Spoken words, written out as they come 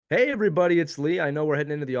Hey everybody, it's Lee. I know we're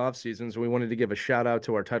heading into the off season, so we wanted to give a shout out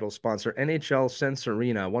to our title sponsor, NHL Sense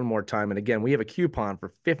Arena, one more time. And again, we have a coupon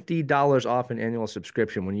for $50 off an annual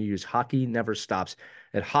subscription when you use Hockey Never Stops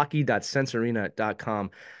at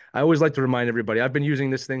hockey.sensearena.com. I always like to remind everybody, I've been using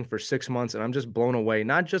this thing for 6 months and I'm just blown away,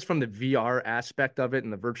 not just from the VR aspect of it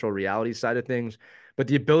and the virtual reality side of things, but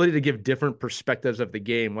the ability to give different perspectives of the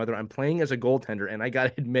game, whether I'm playing as a goaltender. And I got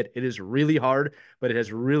to admit, it is really hard, but it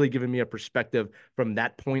has really given me a perspective from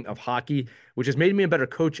that point of hockey, which has made me a better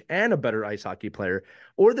coach and a better ice hockey player,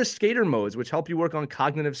 or the skater modes, which help you work on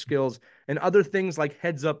cognitive skills and other things like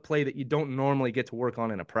heads up play that you don't normally get to work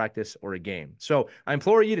on in a practice or a game. So I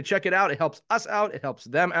implore you to check it out. It helps us out, it helps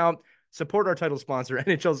them out. Support our title sponsor,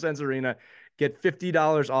 NHL Sense Arena. Get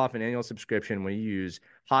 $50 off an annual subscription when you use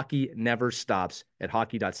Hockey Never Stops at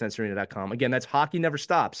hockey.sensearena.com. Again, that's Hockey Never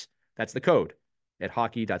Stops. That's the code at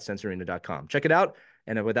hockey.sensearena.com. Check it out.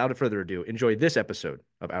 And without further ado, enjoy this episode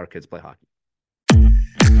of Our Kids Play Hockey.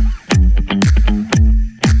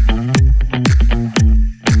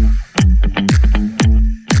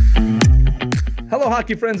 Hello,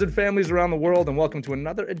 hockey friends and families around the world, and welcome to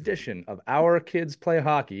another edition of Our Kids Play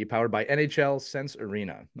Hockey, powered by NHL Sense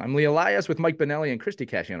Arena. I'm Lee Elias with Mike Benelli and Christy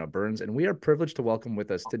Casciano-Burns, and we are privileged to welcome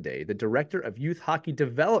with us today the Director of Youth Hockey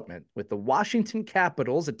Development with the Washington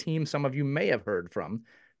Capitals, a team some of you may have heard from,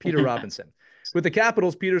 Peter Robinson. With the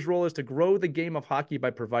Capitals, Peter's role is to grow the game of hockey by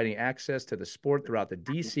providing access to the sport throughout the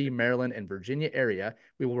D.C., Maryland, and Virginia area.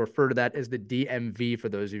 We will refer to that as the DMV for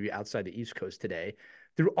those of you outside the East Coast today,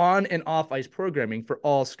 through on and off ice programming for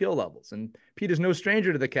all skill levels. And Pete is no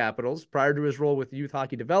stranger to the Capitals. Prior to his role with youth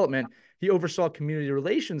hockey development, he oversaw community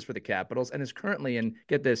relations for the Capitals and is currently in,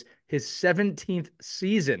 get this, his 17th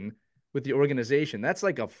season with the organization. That's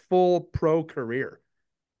like a full pro career.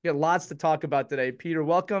 We got lots to talk about today. Peter,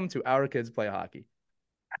 welcome to Our Kids Play Hockey.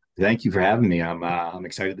 Thank you for having me. I'm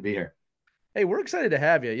excited to be here. Hey, we're excited to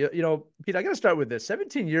have you. Pete, I got to start with this.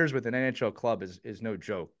 17 years with an NHL club is no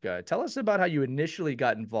joke. Tell us about how you initially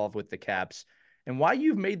got involved with the Caps and why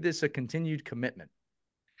you've made this a continued commitment.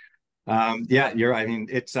 Yeah, I mean,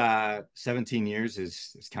 it's 17 years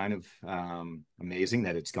is kind of amazing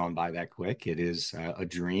that it's gone by that quick. It is a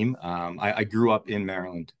dream. I grew up in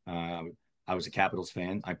Maryland. I was a Capitals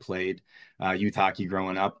fan. I played youth hockey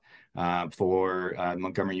growing up for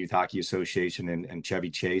Montgomery Youth Hockey Association and Chevy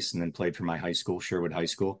Chase, and then played for my high school, Sherwood High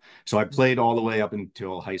School. So I played all the way up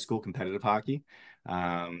until high school competitive hockey.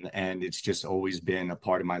 And it's just always been a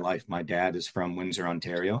part of my life. My dad is from Windsor,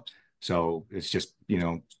 Ontario. So it's just,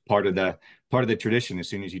 part of the tradition. As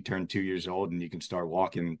soon as you turn 2 years old and you can start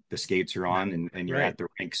walking, the skates are on and you're Right. at the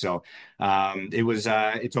rink. So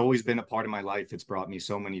it's always been a part of my life. It's brought me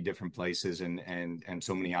so many different places and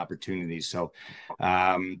so many opportunities. So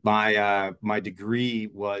my degree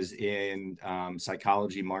was in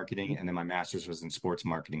psychology marketing, and then my master's was in sports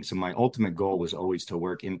marketing. So my ultimate goal was always to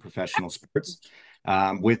work in professional sports,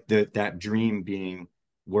 with that dream being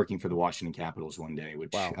working for the Washington Capitals one day,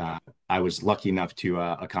 which Wow. I was lucky enough to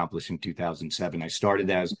accomplish in 2007. I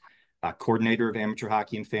started as a coordinator of amateur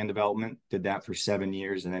hockey and fan development, did that for 7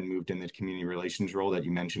 years, and then moved in the community relations role that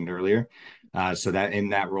you mentioned earlier. So that in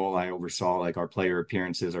that role, I oversaw like our player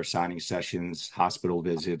appearances, our signing sessions, hospital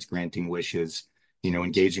visits, granting wishes,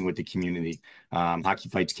 engaging with the community, Hockey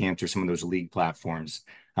Fights Cancer, some of those league platforms.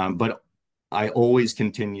 But I always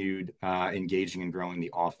continued engaging and growing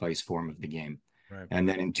the off-ice form of the game. Right. And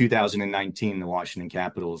then in 2019, the Washington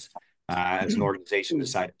Capitals, as an organization,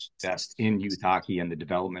 decided to invest in youth hockey and the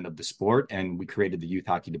development of the sport. And we created the Youth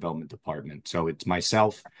Hockey Development Department. So it's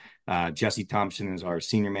myself, Jessie Thompson is our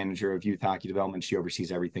senior manager of youth hockey development. She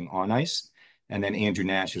oversees everything on ice. And then Andrew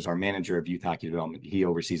Nash is our manager of youth hockey development. He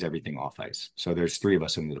oversees everything off ice. So there's three of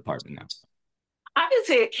us in the department now.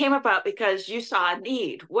 Obviously, it came about because you saw a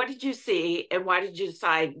need. What did you see, and why did you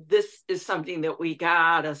decide this is something that we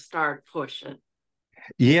gotta start pushing?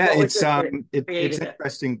 Yeah, What was it's it that it's created it?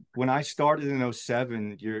 interesting. When I started in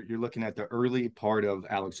 '07, you're looking at the early part of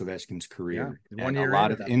Alex Ovechkin's Yeah. career, One and a year in lot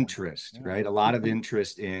at of that point. interest, Yeah. right? A lot of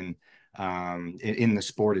interest in the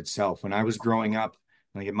sport itself. When I was growing up,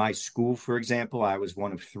 like at my school, for example, I was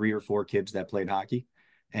one of three or four kids that played hockey.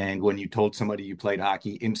 And when you told somebody you played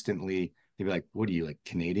hockey, instantly they'd be like, "What are you, like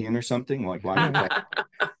Canadian or something? Like, why do you play?"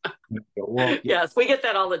 Well, Yes, we get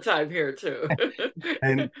that all the time here too.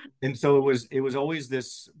 and and so it was always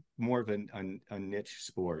this more of a niche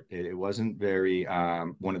sport. It wasn't very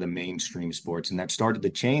one of the mainstream sports, and that started to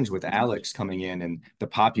change with Alex coming in and the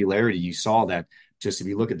popularity. You saw that, just if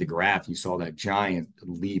you look at the graph, you saw that giant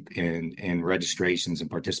leap in registrations and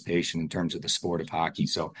participation in terms of the sport of hockey.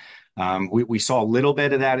 So We saw a little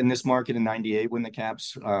bit of that in this market in '98 when the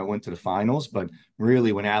Caps went to the finals, but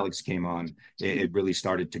really when Alex came on, it really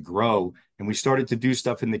started to grow, and we started to do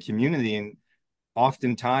stuff in the community. And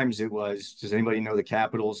oftentimes it was, does anybody know the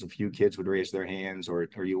Capitals? A few kids would raise their hands, or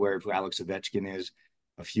are you aware of who Alex Ovechkin is?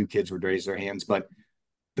 A few kids would raise their hands, but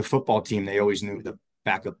the football team, they always knew the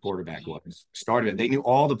backup quarterback was. Started it. They knew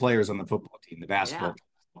all the players on the football team, the Yeah. basketball,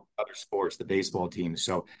 other sports, the baseball team.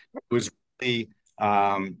 So it was really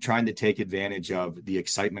trying to take advantage of the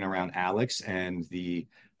excitement around Alex and the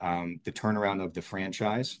turnaround of the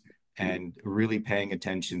franchise, and really paying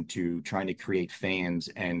attention to trying to create fans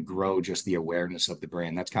and grow just the awareness of the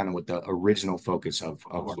brand. That's kind of what the original focus of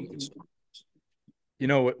was. You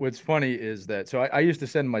know what's funny is that I used to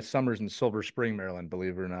spend my summers in Silver Spring, Maryland,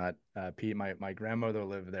 believe it or not. Pete, my grandmother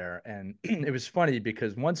lived there, and it was funny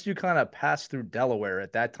because once you kind of pass through Delaware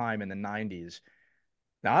at that time in the '90s.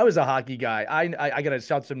 Now I was a hockey guy. I gotta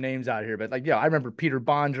shout some names out here, but like I remember Peter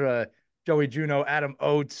Bondra, Joey Juneau, Adam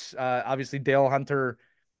Oates, obviously Dale Hunter,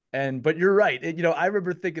 and but you're right. I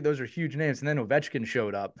remember thinking those are huge names, and then Ovechkin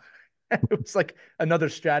showed up. It was like another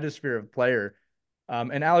stratosphere of player.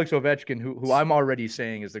 And Alex Ovechkin, who I'm already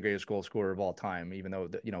saying is the greatest goal scorer of all time, even though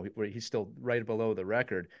he's still right below the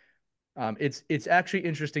record. It's actually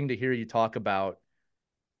interesting to hear you talk about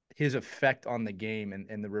his effect on the game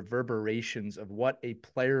and the reverberations of what a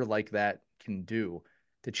player like that can do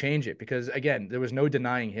to change it. Because again, there was no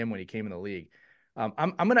denying him when he came in the league. I'm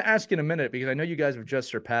going to ask you in a minute because I know you guys have just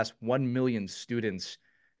surpassed 1 million students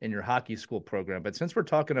in your hockey school program. But since we're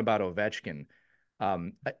talking about Ovechkin,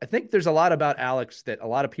 I think there's a lot about Alex that a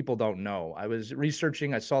lot of people don't know. I was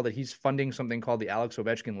researching, I saw that he's funding something called the Alex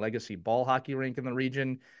Ovechkin Legacy Ball Hockey Rink in the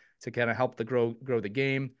region to kind of help the grow the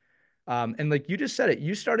game. And like you just said it,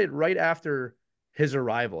 you started right after his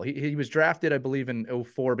arrival. He was drafted, I believe, in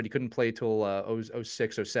 '04, but he couldn't play till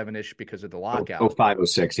 06, 07-ish because of the Oh, oh lockout. 05, oh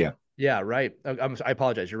 06, yeah. Yeah, right. I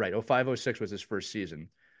apologize. You're right. '05, '06 was his first season.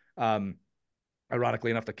 Um,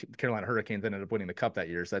 Ironically enough, the Carolina Hurricanes ended up winning the cup that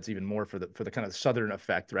year, so that's even more for the kind of southern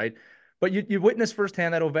effect, right? But you witnessed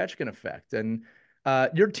firsthand that Ovechkin effect, and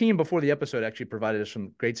your team before the episode actually provided us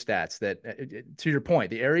some great stats that, to your point,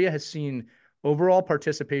 the area has seen overall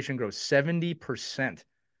participation grow 70%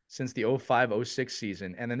 since the '05, '06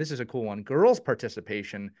 season, and then this is a cool one: girls'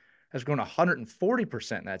 participation has grown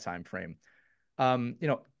 140% in that time frame. Um, you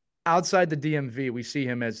know, Outside the DMV, we see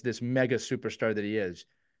him as this mega superstar that he is.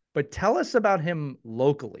 But tell us about him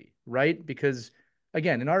locally, right? Because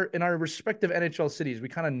again, in our respective NHL cities, we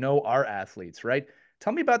kind of know our athletes, right?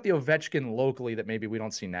 Tell me about the Ovechkin locally that maybe we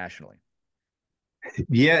don't see nationally.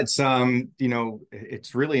 Yeah,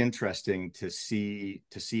 it's really interesting to see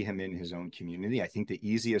him in his own community. I think the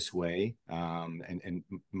easiest way and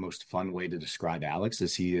most fun way to describe Alex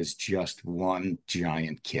is he is just one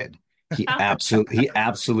giant kid. He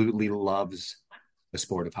absolutely loves the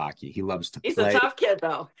sport of hockey. He loves to He's a play. tough kid,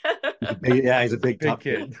 though. He's a big Big tough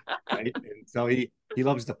kid, kid. right? And so he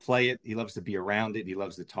loves to play it. He loves to be around it. He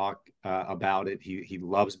loves to talk about it. He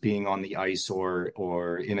loves being on the ice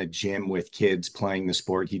or in a gym with kids playing the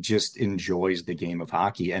sport. He just enjoys the game of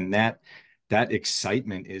hockey, and that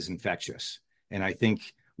excitement is infectious. And I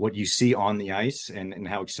think what you see on the ice and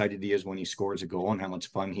how excited he is when he scores a goal and how much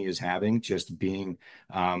fun he is having just being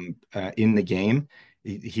in the game,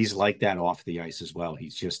 he's like that off the ice as well. He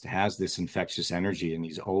just has this infectious energy, and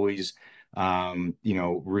he's always,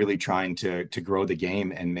 really trying to grow the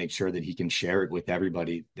game and make sure that he can share it with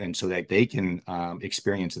everybody, and so that they can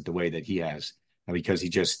experience it the way that he has, because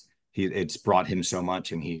it's brought him so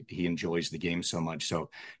much, and he enjoys the game so much. So,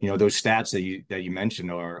 those stats that you mentioned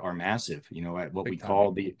are massive. At what we Big time.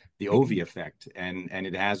 call the Ovi effect, and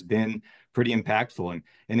it has been pretty impactful,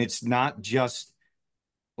 and it's not just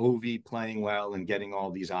Ovi playing well and getting all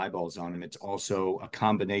these eyeballs on him. It's also a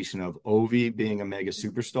combination of Ovi being a mega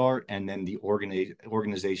superstar and then the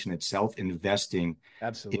organization itself investing in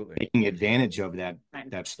Absolutely. taking advantage of that Right.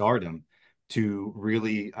 that stardom to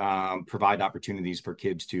really provide opportunities for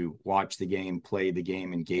kids to watch the game, play the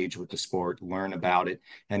game, engage with the sport, learn about it,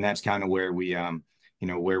 and that's kind of where we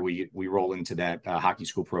roll into that hockey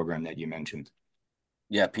school program that you mentioned.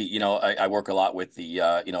 Yeah, Pete, I work a lot with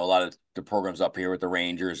a lot of the programs up here with the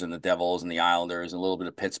Rangers and the Devils and the Islanders and a little bit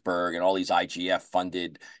of Pittsburgh and all these IGF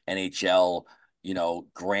funded NHL,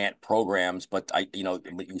 grant programs. But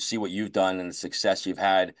you see what you've done and the success you've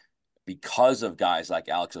had because of guys like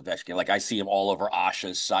Alex Ovechkin. Like I see him all over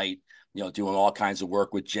Asha's site, doing all kinds of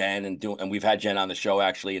work with Jen and we've had Jen on the show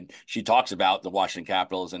actually, and she talks about the Washington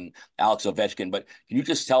Capitals and Alex Ovechkin. But can you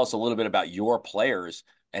just tell us a little bit about your players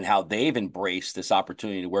and how they've embraced this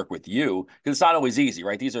opportunity to work with you? Because it's not always easy,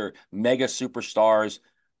 right? These are mega superstars.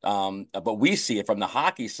 But we see it from the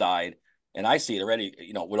hockey side, and I see it already,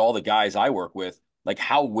 with all the guys I work with, like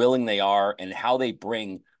how willing they are and how they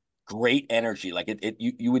bring great energy. Like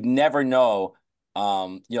you would never know,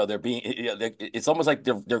 they're being, it's almost like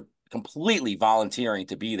they're completely volunteering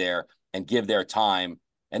to be there and give their time.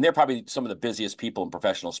 And they're probably some of the busiest people in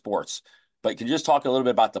professional sports. But can you just talk a little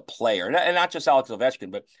bit about the player, and not just Alex Ovechkin,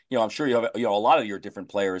 but I'm sure you have a lot of your different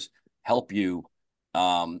players help you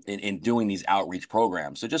in doing these outreach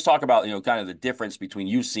programs. So just talk about kind of the difference between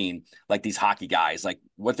you've seen like these hockey guys, like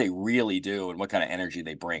what they really do and what kind of energy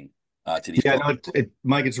they bring to these Yeah, no, programs.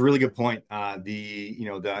 Mike, it's a really good point.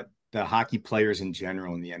 The hockey players in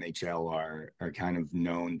general in the NHL are kind of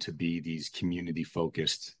known to be these community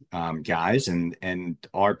focused guys, and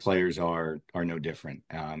our players are no different.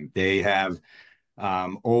 They have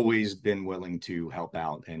always been willing to help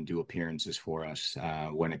out and do appearances for us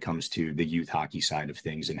when it comes to the youth hockey side of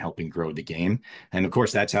things and helping grow the game. And of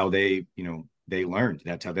course, that's how they learned.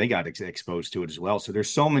 That's how they got exposed to it as well. So there's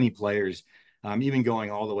so many players, even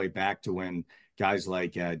going all the way back to when guys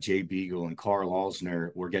like Jay Beagle and Carl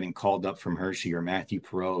Alsner were getting called up from Hershey, or Matthew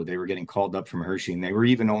Perot, they were getting called up from Hershey, and they were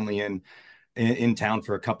even only in town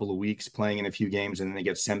for a couple of weeks playing in a few games, and then they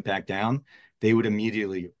get sent back down. They would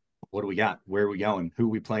immediately, what do we got? Where are we going? Who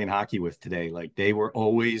are we playing hockey with today? Like, they were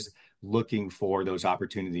always looking for those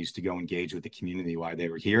opportunities to go engage with the community while they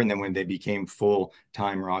were here. And then when they became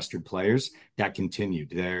full-time rostered players, that continued.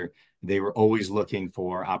 They were always looking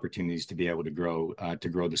for opportunities to be able to grow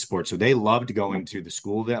the sport. So they loved going to the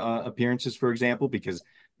school appearances, for example, because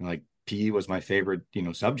like PE was my favorite,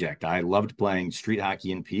 subject. I loved playing street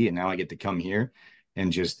hockey in PE, and now I get to come here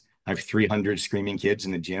and just I have 300 screaming kids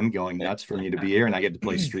in the gym going nuts for me to be here, and I get to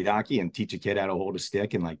play street hockey and teach a kid how to hold a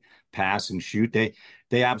stick and like pass and shoot.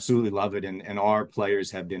 They absolutely love it, and our players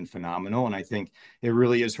have been phenomenal. And I think it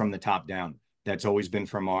really is from the top down. That's always been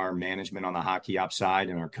from our management on the hockey ops side,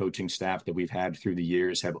 and our coaching staff that we've had through the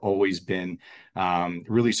years have always been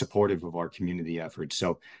really supportive of our community efforts.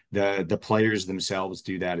 So the players themselves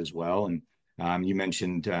do that as well. And you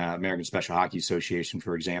mentioned American Special Hockey Association,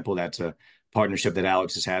 for example. That's a partnership that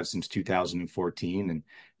Alex has had since 2014,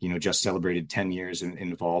 and just celebrated 10 years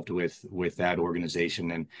involved with that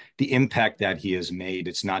organization, and the impact that he has made.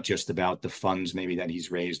 It's not just about the funds maybe that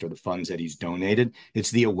he's raised or the funds that he's donated.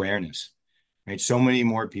 It's the awareness. Right. So many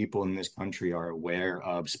more people in this country are aware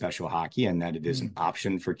of special hockey and that it is an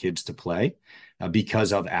option for kids to play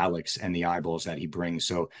because of Alex and the eyeballs that he brings.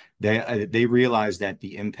 So they realize that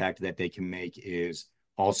the impact that they can make is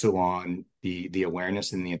also on the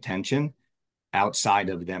awareness and the attention outside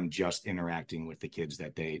of them just interacting with the kids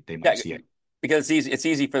that they might see it. Because it's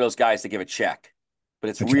easy for those guys to give a check, but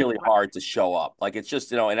it's really hard to show up. Like, it's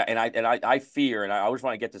just, I fear, and I always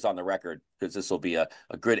want to get this on the record because this will be a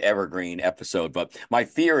good evergreen episode. But my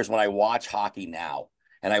fear is when I watch hockey now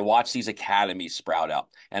and I watch these academies sprout up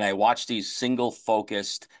and I watch these single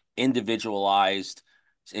focused, individualized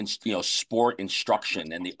sport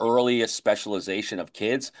instruction and the earliest specialization of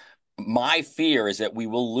kids. My fear is that we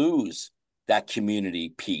will lose that community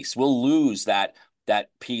piece. We'll lose that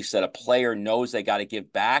piece that a player knows they got to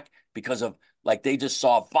give back because of, like, they just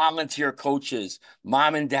saw volunteer coaches,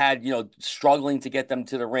 mom and dad, struggling to get them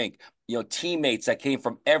to the rink, teammates that came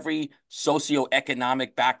from every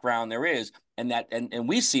socioeconomic background there is. And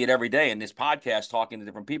we see it every day in this podcast, talking to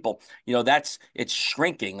different people, it's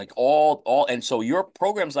shrinking, like all. And so your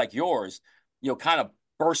programs like yours, kind of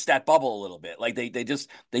burst that bubble a little bit. Like they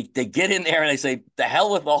get in there and they say, the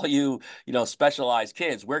hell with all you, specialized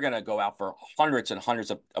kids. We're going to go out for hundreds and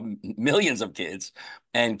hundreds of millions of kids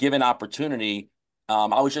and give an opportunity.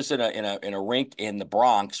 I was just in a rink in the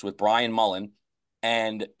Bronx with Brian Mullen,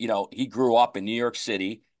 and he grew up in New York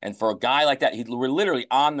City. And for a guy like that, we're literally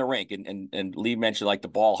on the rink, and Lee mentioned like the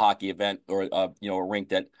ball hockey event, or a rink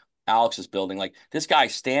that Alex is building. Like, this guy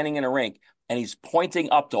standing in a rink and he's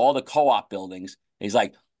pointing up to all the co-op buildings. He's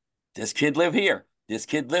like, this kid lived here. This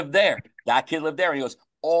kid lived there. That kid lived there. And he goes,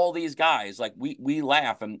 all these guys, like, we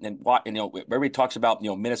laugh and everybody talks about,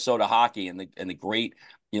 Minnesota hockey and the great,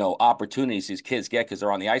 opportunities these kids get because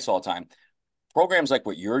they're on the ice all the time. Programs like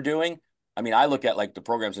what you're doing. I mean, I look at like the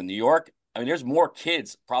programs in New York. I mean, there's more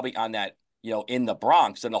kids probably on that, in the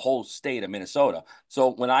Bronx than the whole state of Minnesota.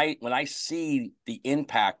 So when I see the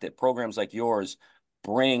impact that programs like yours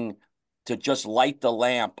bring to just light the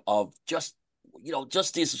lamp of just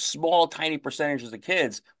these small, tiny percentages of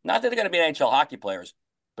kids, not that they're going to be NHL hockey players,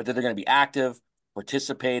 but that they're going to be active,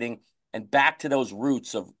 participating, and back to those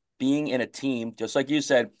roots of being in a team, just like you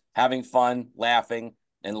said, having fun, laughing,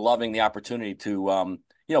 and loving the opportunity to,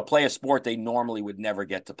 play a sport they normally would never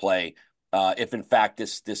get to play if in fact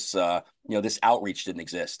this outreach didn't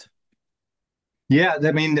exist. Yeah,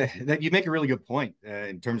 I mean that you make a really good point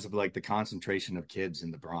in terms of like the concentration of kids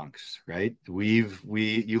in the Bronx, right? We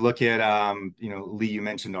you look at Lee, you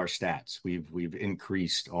mentioned our stats. We've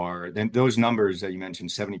increased our then those numbers that you mentioned,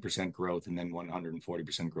 70% growth and then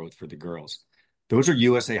 140% growth for the girls. Those are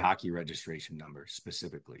USA Hockey registration numbers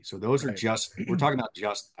specifically. So those are Right. just we're talking about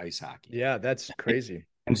just ice hockey. Yeah, that's crazy.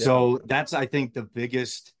 And Yeah. so that's, I think, the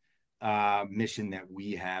biggest mission that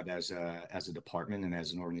we have as a department and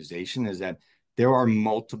as an organization is that there are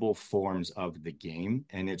multiple forms of the game,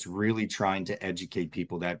 and it's really trying to educate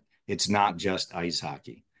people that it's not just ice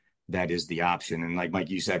hockey that is the option. And like Mike,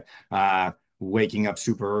 you said, waking up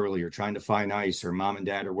super early or trying to find ice, or mom and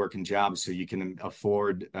dad are working jobs so you can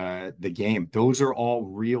afford the game. Those are all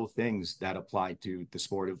real things that apply to the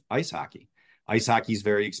sport of ice hockey. Ice hockey is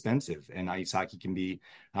very expensive, and ice hockey can be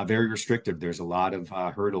very restrictive. There's a lot of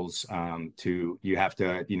hurdles to you have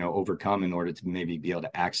to overcome in order to maybe be able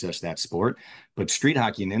to access that sport. But street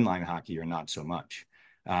hockey and inline hockey are not so much.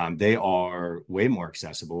 They are way more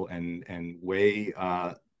accessible and way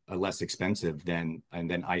less expensive than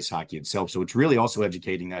ice hockey itself. So it's really also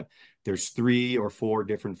educating that there's 3 or 4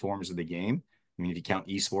 different forms of the game. I mean, if you count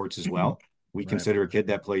esports as well, we Right. consider a kid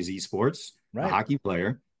that plays esports a Right. hockey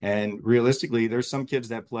player. And realistically, there's some kids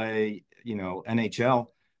that play,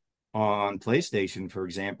 NHL on PlayStation, for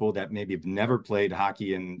example, that maybe have never played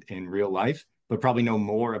hockey in real life, but probably know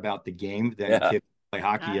more about the game than Yeah. kids who play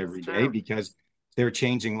hockey That's every day true. because they're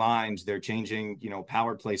changing lines, they're changing,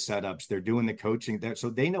 power play setups, they're doing the coaching there. So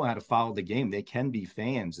they know how to follow the game. They can be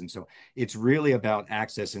fans. And so it's really about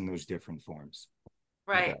accessing those different forms.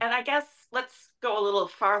 Right. Okay. And I guess let's go a little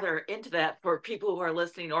farther into that for people who are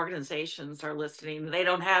listening, organizations are listening. They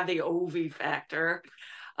don't have the OV factor,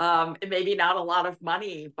 and maybe not a lot of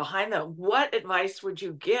money behind them. What advice would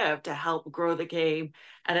you give to help grow the game?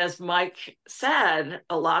 And as Mike said,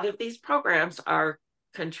 a lot of these programs are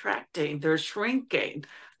contracting, they're shrinking,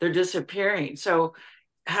 they're disappearing. So,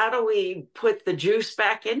 how do we put the juice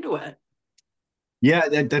back into it? Yeah,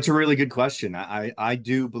 that's a really good question. I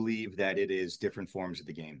do believe that it is different forms of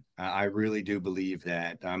the game. I really do believe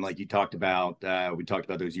that, like you talked about, we talked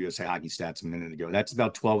about those USA hockey stats a minute ago. That's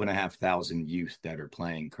about 12,500 youth that are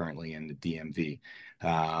playing currently in the DMV.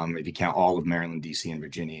 If you count all of Maryland, DC, and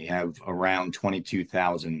Virginia, you have around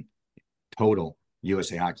 22,000 total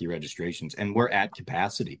USA hockey registrations, and we're at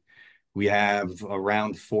capacity. We have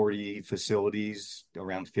around 40 facilities,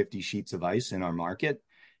 around 50 sheets of ice in our market.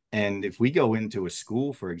 And if we go into a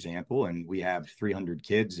school, for example, and we have 300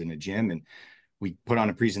 kids in a gym and we put on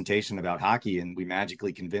a presentation about hockey and we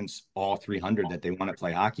magically convince all 300 that they want to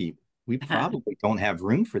play hockey, we probably don't have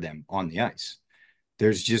room for them on the ice.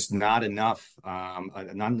 There's just not enough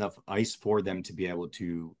ice for them to be able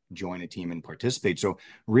to join a team and participate. So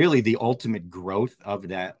really the ultimate growth of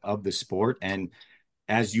the sport, and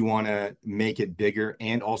as you want to make it bigger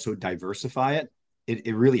and also diversify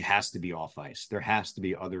it really has to be off ice. There has to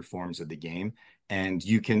be other forms of the game. And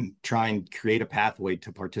you can try and create a pathway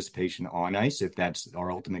to participation on ice if that's our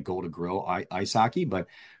ultimate goal to grow ice hockey. But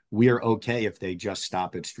we are okay if they just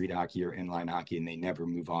stop at street hockey or inline hockey and they never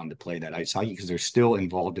move on to play that ice hockey because they're still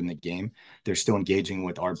involved in the game. They're still engaging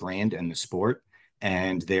with our brand and the sport,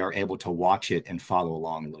 and they are able to watch it and follow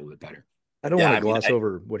along a little bit better. I don't Yeah, want to I mean, gloss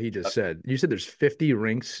over what he just said. You said there's 50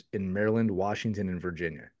 rinks in Maryland, Washington, and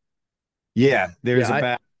Virginia. Yeah, there's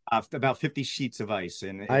Yeah, about 50 sheets of ice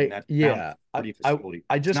in I that around yeah, 40 facilities.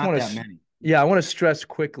 I It's just not want that to many. yeah, I want to stress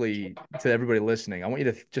quickly to everybody listening. I want you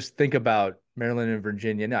to just think about Maryland and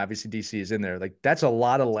Virginia. Now, obviously DC is in there. Like that's a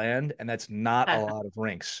lot of land and that's not a lot of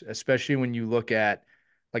rinks, especially when you look at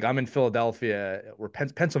like I'm in Philadelphia where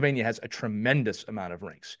Pennsylvania has a tremendous amount of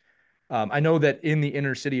rinks. I know that in the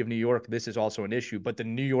inner city of New York, this is also an issue, but the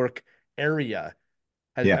New York area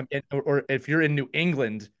has, Yeah. or if you're in New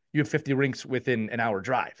England, you have 50 rinks within an hour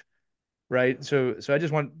drive, right? So I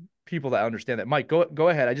just want people to understand that. Mike, go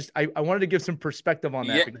ahead. I wanted to give some perspective on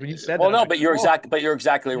that yeah. because when you said Well, that, I was no, like, but you're oh, exact, but you're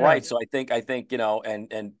exactly yeah, right. So I think,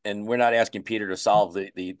 and we're not asking Peter to solve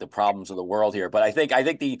the problems of the world here, but I think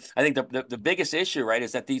the biggest issue, right,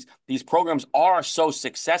 is that these programs are so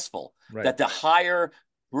successful right. that the higher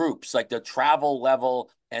groups, like the travel level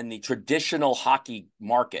and the traditional hockey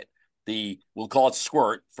market, we'll call it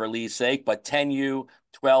squirt for Lee's sake, but 10U,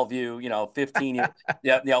 12U, 15U,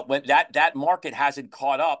 yeah, when that market hasn't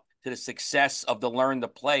caught up to the success of the learn to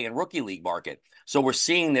play and rookie league market. So we're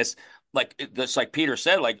seeing this, like Peter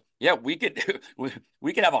said, like, yeah, we could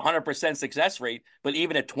we could have 100% success rate, but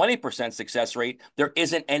even at 20% success rate, there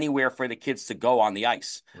isn't anywhere for the kids to go on the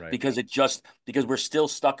ice Right. because because we're still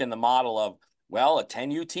stuck in the model of Well, a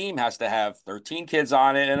 10U team has to have 13 kids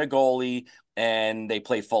on it and a goalie, and they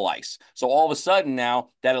play full ice. So all of a sudden now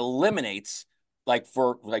that eliminates, like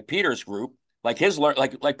for like Peter's group, like his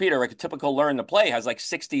like Peter, like a typical learn to play has like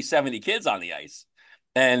 60, 70 kids on the ice.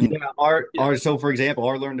 And Yeah, our so for example,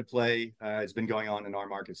 our Learn to Play has been going on in our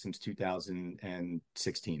market since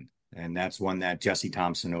 2016. And that's one that Jesse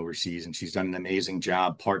Thompson oversees, and she's done an amazing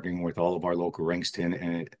job partnering with all of our local rinks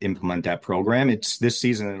to implement that program. It's this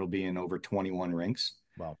season, it'll be in over 21 rinks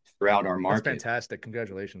Wow. throughout our That's market. fantastic.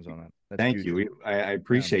 Congratulations on that. That's Thank huge. you. I Yeah.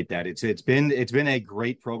 appreciate that. It's been a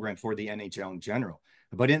great program for the NHL in general.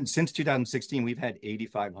 But since 2016, we've had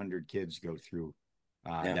 8,500 kids go through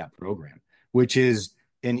that program, which is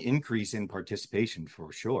an increase in participation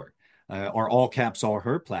for sure. Our All Caps All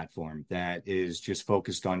Her platform that is just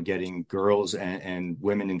focused on getting girls and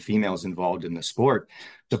women and females involved in the sport.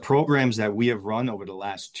 The programs that we have run over the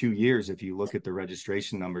last 2 years, if you look at the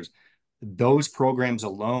registration numbers, those programs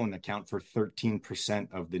alone account for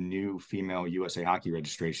 13% of the new female USA hockey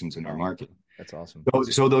registrations in our market. That's awesome.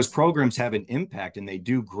 So those programs have an impact and they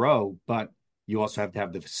do grow, but you also have to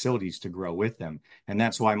have the facilities to grow with them. And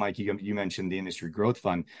that's why, Mike, you mentioned the Industry Growth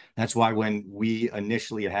Fund. That's why when we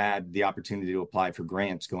initially had the opportunity to apply for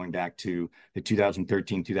grants going back to the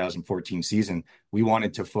 2013-2014 season, we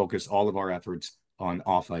wanted to focus all of our efforts on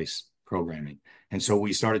off-ice programming. And so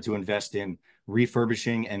we started to invest in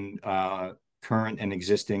refurbishing and current and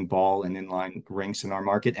existing ball and inline rinks in our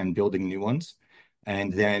market and building new ones.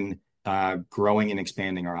 And then growing and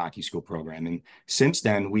expanding our hockey school program. And since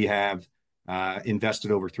then, we have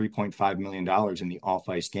invested over $3.5 million in the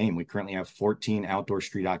off-ice game. We currently have 14 outdoor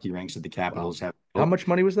street hockey rinks that the Capitals have. How much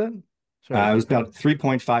money was that? It was about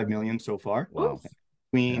 $3.5 million so far. Wow.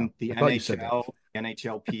 Between the I thought you said that.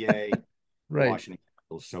 NHL, NHLPA, Right. Washington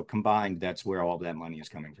Capitals. So combined, that's where all of that money is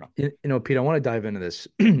coming from. Pete, I want to dive into this.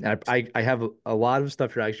 I have a lot of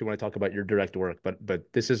stuff here. I actually want to talk about your direct work, but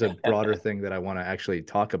this is a broader thing that I want to actually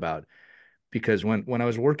talk about because when I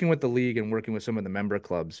was working with the league and working with some of the member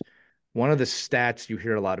clubs, one of the stats you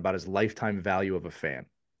hear a lot about is lifetime value of a fan.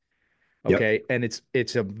 Okay. Yep. And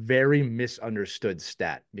it's a very misunderstood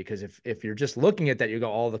stat because if you're just looking at that, you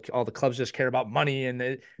go, all the clubs just care about money.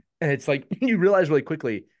 And it's like you realize really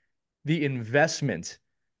quickly the investment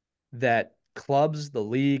that clubs, the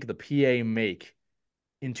league, the PA make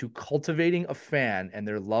into cultivating a fan and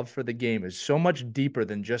their love for the game is so much deeper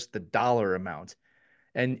than just the dollar amount.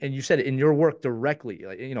 And you said it in your work directly,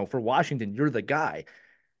 like, for Washington, you're the guy.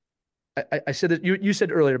 I said that you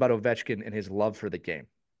said earlier about Ovechkin and his love for the game.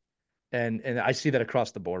 And I see that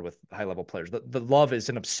across the board with high level players. The love is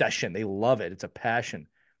an obsession. They love it. It's a passion.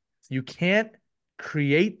 You can't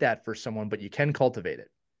create that for someone, but you can cultivate it.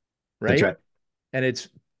 Right. That's right. And it's,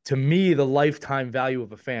 to me, the lifetime value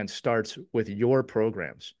of a fan starts with your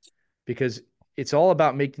programs because it's all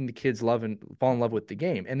about making the kids love and fall in love with the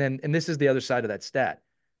game. And this is the other side of that stat.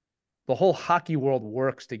 The whole hockey world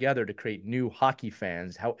works together to create new hockey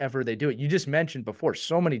fans, however they do it. You just mentioned before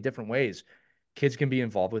so many different ways kids can be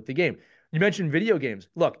involved with the game. You mentioned video games.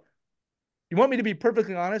 Look, you want me to be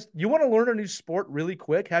perfectly honest? You want to learn a new sport really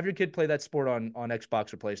quick? Have your kid play that sport on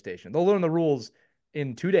Xbox or PlayStation. They'll learn the rules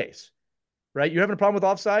in 2 days, right? You're having a problem with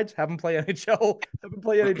offsides? Have them play NHL. Have them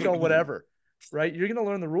play NHL, whatever, right? You're going to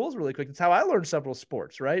learn the rules really quick. It's how I learned several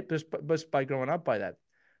sports, right? Just by growing up by that.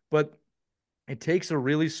 But it takes a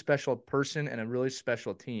really special person and a really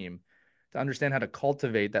special team to understand how to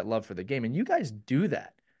cultivate that love for the game. And you guys do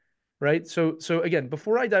that, right? So again,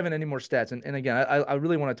 before I dive in any more stats, and again, I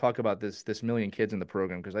really want to talk about this million kids in the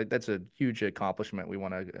program because that's a huge accomplishment we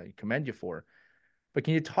want to commend you for. But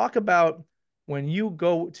can you talk about when you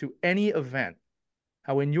go to any event,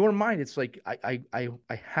 how in your mind it's like I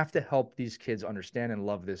have to help these kids understand and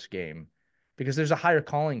love this game because there's a higher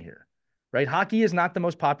calling here, right? Hockey is not the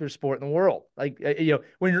most popular sport in the world. Like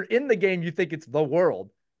when you're in the game, you think it's the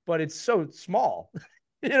world, but it's so small.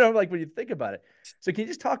 Like when you think about it. So can you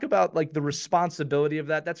just talk about like the responsibility of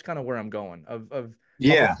that? That's kind of where I'm going of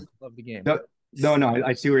Yeah. love the game. No.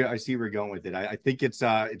 I see where you're going with it. I think it's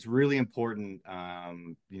really important,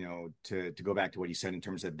 to go back to what you said in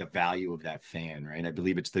terms of the value of that fan, right? I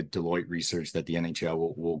believe it's the Deloitte research that the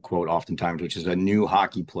NHL will quote oftentimes, which is a new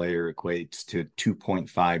hockey player equates to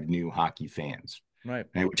 2.5 new hockey fans, right?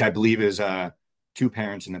 Which I believe is two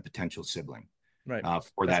parents and a potential sibling. Right.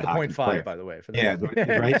 For That's that the hockey 0.5, player. by the way. For yeah,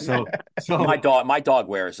 right. So my dog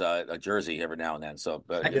wears a jersey every now and then. So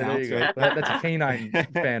there you go. That's a canine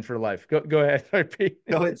fan for life. Go ahead. Sorry, Pete.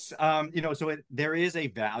 So it's there is a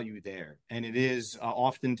value there, and it is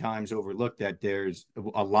oftentimes overlooked that there's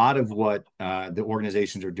a lot of what the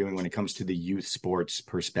organizations are doing when it comes to the youth sports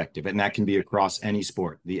perspective, and that can be across any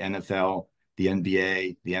sport, the NFL, the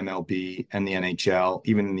NBA, the MLB, and the NHL,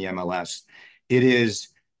 even in the MLS. It is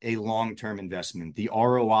a long-term investment. The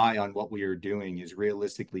ROI on what we are doing is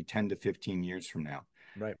realistically 10 to 15 years from now.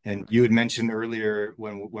 Right. And you had mentioned earlier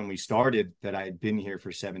when we started that I had been here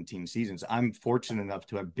for 17 seasons. I'm fortunate enough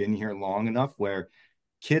to have been here long enough where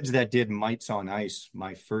kids that did mites on ice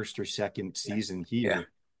my first or second season Yeah. here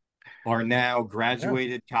are now Yeah.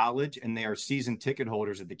 graduated college and they are season ticket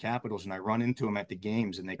holders at the Capitals. And I run into them at the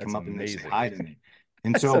games and they That's come up and they say amazing. hi to me.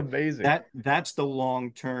 And That's so amazing. that's the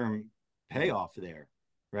long-term payoff there,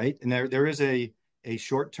 right? And there is a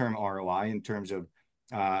short-term ROI in terms of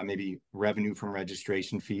maybe revenue from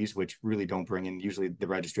registration fees, which really don't bring in. Usually, the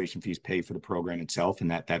registration fees pay for the program itself, and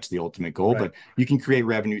that's the ultimate goal. Right. But you can create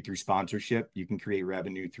revenue through sponsorship. You can create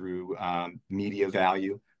revenue through media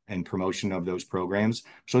value and promotion of those programs.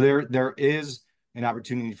 So there is an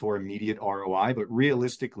opportunity for immediate ROI, but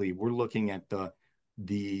realistically, we're looking at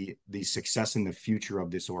the success in the future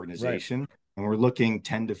of this Right. organization. And we're looking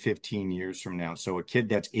 10 to 15 years from now. So a kid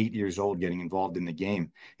that's 8 years old getting involved in the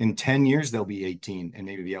game, in 10 years, they'll be 18 and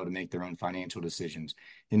maybe be able to make their own financial decisions.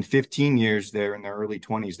 In 15 years, they're in their early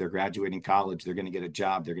 20s, they're graduating college, they're going to get a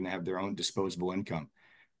job, they're going to have their own disposable income.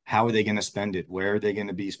 How are they going to spend it? Where are they going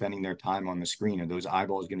to be spending their time on the screen? Are those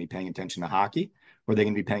eyeballs going to be paying attention to hockey, or are they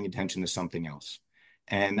going to be paying attention to something else?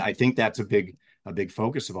 And I think that's a big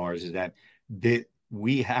focus of ours is that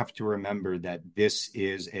we have to remember that this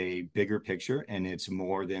is a bigger picture and it's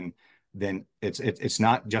more than it's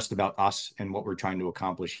not just about us and what we're trying to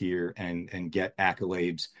accomplish here and get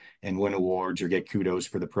accolades and win awards or get kudos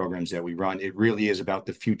for the programs that we run. It really is about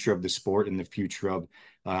the future of the sport and the future of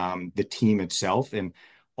the team itself. And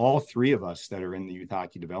all three of us that are in the youth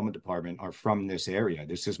hockey development department are from this area.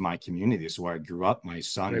 This is my community. This is where I grew up. My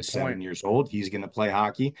son Great is point. 7 years old. He's going to play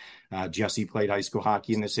hockey. Jesse played high school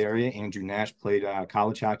hockey in this area. Andrew Nash played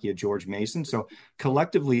college hockey at George Mason. So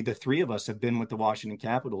collectively, the three of us have been with the Washington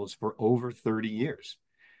Capitals for over 30 years.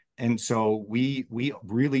 And so we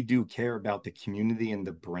really do care about the community and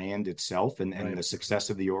the brand itself and the success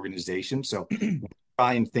of the organization. So we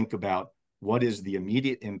try and think about what is the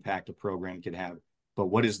immediate impact a program can have, but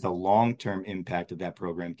what is the long-term impact that that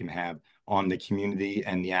program can have on the community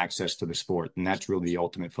and the access to the sport. And that's really the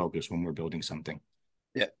ultimate focus when we're building something.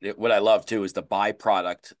 Yeah, what I love too is the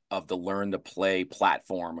byproduct of the learn to play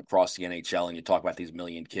platform across the NHL. And you talk about these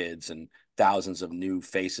million kids and thousands of new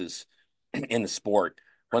faces in the sport.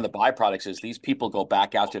 One of the byproducts is these people go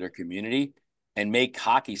back out to their community and make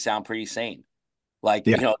hockey sound pretty sane. Like,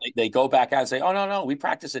 Yeah. you know, they go back out and say, oh, no, we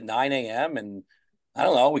practice at 9 a.m. And I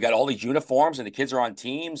don't know, we got all these uniforms and the kids are on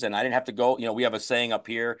teams and I didn't have to go. You know, we have a saying up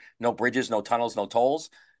here, no bridges, no tunnels, no tolls.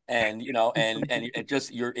 And, you know, and it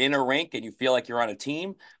just, you're in a rink and you feel like you're on a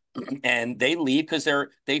team and they leave because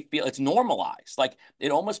they feel it's normalized. Like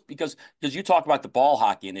it almost because you talk about the ball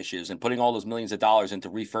hockey initiatives and putting all those millions of dollars into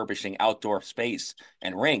refurbishing outdoor space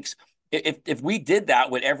and rinks. If we did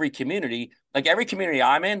that with every community, like every community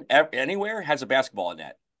I'm in, anywhere has a basketball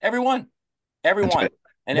net. Everyone, That's everyone, right.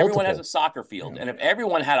 and everyone has Multiple. a soccer field. Yeah. And if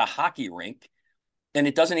everyone had a hockey rink, and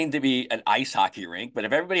it doesn't need to be an ice hockey rink, but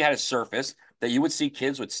if everybody had a surface that you would see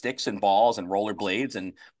kids with sticks and balls and roller blades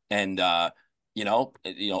and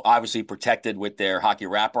obviously protected with their hockey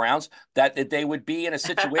wraparounds, that they would be in a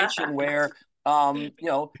situation where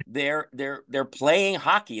they're playing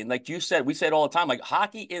hockey. And like you said, we say it all the time, like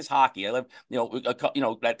hockey is hockey. I love,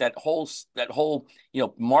 that whole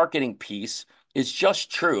marketing piece is just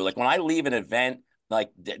true. Like when I leave an event like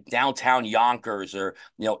downtown Yonkers or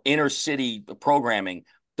inner city programming,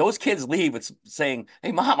 those kids leave with saying,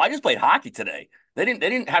 "Hey, mom, I just played hockey today." They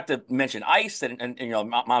didn't have to mention ice and mom's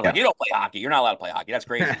Yeah. like, "You don't play hockey. You're not allowed to play hockey. That's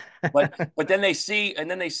crazy." But then they see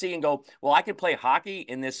and go, "Well, I can play hockey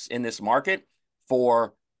in this market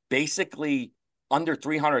for basically under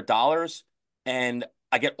 $300, and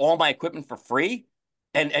I get all my equipment for free."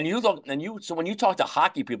 So when you talk to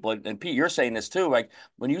hockey people, and Pete, you're saying this too, like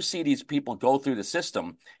when you see these people go through the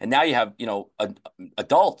system, and now you have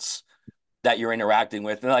adults that you're interacting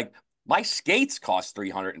with, and they're like, my skates cost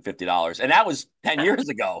 $350, and that was 10 years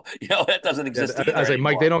ago. That doesn't Yeah, exist I either say,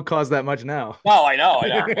 Mike, they anymore. don't cost that much now. No, I know.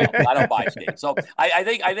 Well, I don't buy skates, so I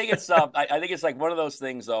think it's like one of those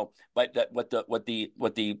things though. But what the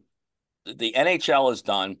NHL has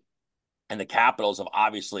done, and the Capitals have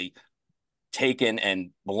obviously taken and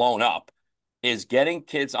blown up, is getting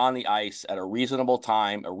kids on the ice at a reasonable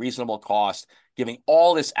time, a reasonable cost, giving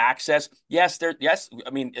all this access. Yes, I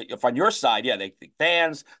mean, if on your side, yeah, they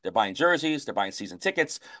fans, they're buying jerseys, they're buying season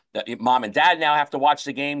tickets. Mom and dad now have to watch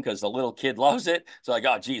the game because the little kid loves it. So like,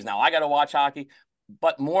 oh, geez, now I got to watch hockey.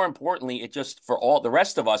 but more importantly, it just for all the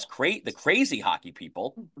rest of us, the crazy hockey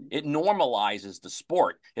people, it normalizes the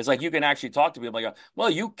sport. It's like you can actually talk to people like, well,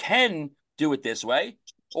 you can do it this way,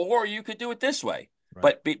 or you could do it this way.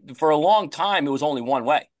 Right. But for a long time, it was only one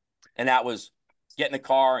way, and that was get in the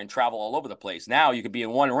car and travel all over the place. Now you could be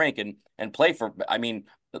in one rink and play for. I mean,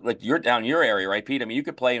 like you're down in your area, right, Pete? I mean, you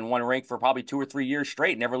could play in one rink for probably 2 or 3 years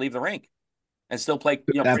straight, never leave the rink, and still play,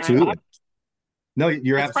 pretty good Absolutely. hockey. No,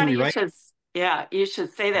 you're It's funny absolutely you right. should, yeah, you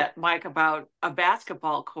should say that, Mike, about a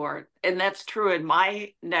basketball court. And that's true in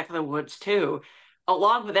my neck of the woods too.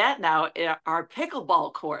 Along with that now are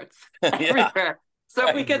pickleball courts Yeah, everywhere. So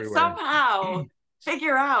if we right. could Everywhere. somehow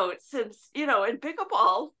figure out, since, in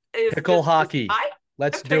pickleball is Pickle just as hockey. high,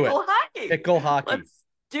 Let's do it. pickle hockey. Pickle hockey. Let's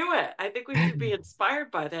do it. I think we should be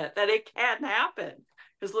inspired by that it can happen.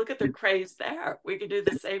 Because look at the craze there. We could do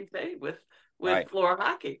the same thing with Right. floor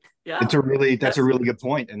hockey. It's Yeah. that's a That's really good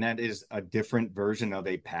point, and that is a different version of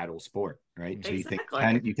a paddle sport, right? So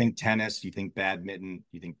exactly you think tennis, you think badminton,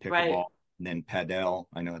 you think right. pickleball, and then padel.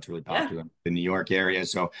 I know it's really Yeah. popular in the New York area.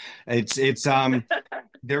 So it's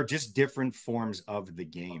they're just different forms of the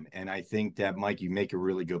game. And I think that, Mike, you make a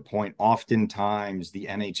really good point. Oftentimes the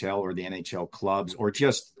NHL or the NHL clubs or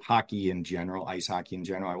just hockey in general, ice hockey in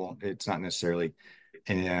general, it's not necessarily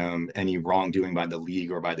any wrongdoing by the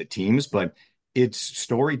league or by the teams, but it's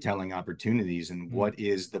storytelling opportunities. And what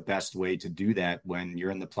is the best way to do that when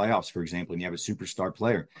you're in the playoffs, for example, and you have a superstar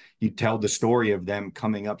player? You tell the story of them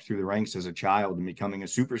coming up through the ranks as a child and becoming a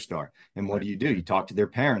superstar. And what do? You talk to their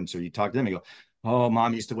parents or you talk to them, you go, oh,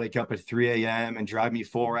 mom used to wake up at 3 a.m. and drive me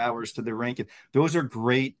 4 hours to the rink. And those are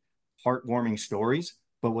great, heartwarming stories.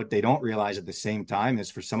 But what they don't realize at the same time is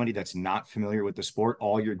for somebody that's not familiar with the sport,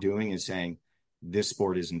 all you're doing is saying, this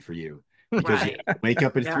sport isn't for you because you Right. wake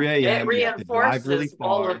up at Yeah. 3 It a.m., you have to drive really reinforces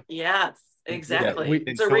all of, far. yes, Yeah, exactly. we And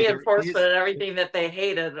It's a so there is, reinforcement of everything that they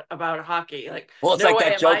hated about hockey. Like, Well, it's no like way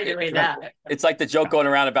that am I joke. doing right. that. It's like the joke going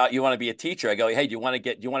around about you want to be a teacher. I go, hey, do you want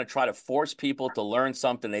to try to force people to learn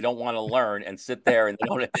something they don't want to learn and sit there and they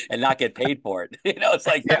don't and not get paid for it? It's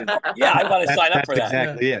like, Yeah, yeah, I want to sign up that's for that. yeah.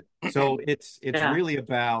 exactly it. So it's Yeah. really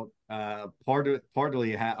about partially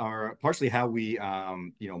how we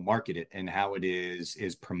market it and how it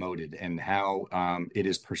is promoted and how it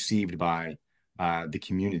is perceived by the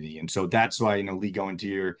community. And so that's why Lee, going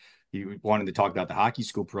to you wanted to talk about the hockey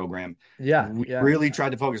school program. Yeah, We yeah. really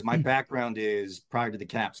tried to focus. My background is prior to the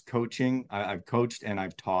Caps coaching. I've coached and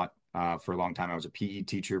I've taught for a long time. I was a PE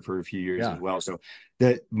teacher for a few years as Yeah. well. So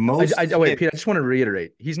the most Oh, wait, kids, Pete, I just want to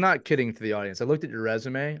reiterate. He's not kidding to the audience. I looked at your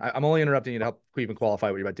resume. I'm only interrupting you to help even qualify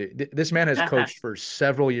what you're about to do. This man has coached for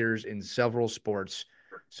several years in several sports.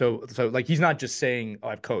 So like he's not just saying, "Oh,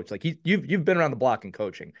 I've coached." Like you've been around the block in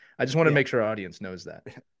coaching. I just want to yeah. make sure our audience knows that.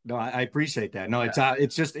 No, I appreciate that. No, Yeah.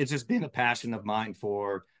 it's just been a passion of mine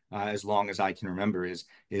for as long as I can remember. Is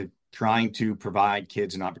trying to provide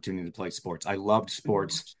kids an opportunity to play sports. I loved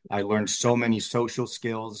sports. I learned so many social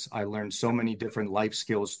skills. I learned so many different life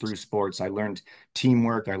skills through sports. I learned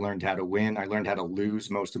teamwork. I learned how to win. I learned how to lose.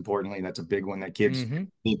 Most importantly, that's a big one that kids Mm-hmm.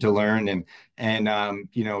 need to learn. And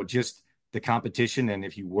just the competition. And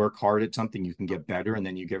if you work hard at something, you can get better and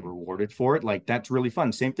then you get rewarded for it. Like that's really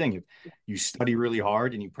fun. Same thing. If you study really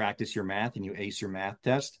hard and you practice your math and you ace your math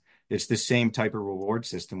test, it's the same type of reward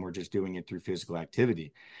system. We're just doing it through physical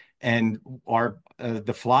activity. And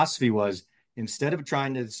the philosophy was instead of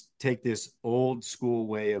trying to take this old school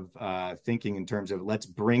way of thinking in terms of let's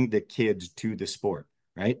bring the kids to the sport,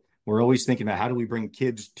 right? We're always thinking about how do we bring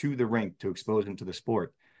kids to the rink to expose them to the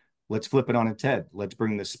sport. Let's flip it on its head. Let's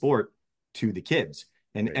bring the sport to the kids.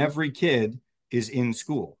 And Right. every kid is in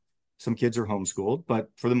school. Some kids are homeschooled, but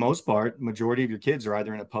for the most part, majority of your kids are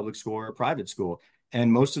either in a public school or a private school.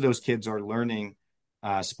 And most of those kids are learning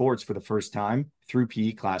sports for the first time through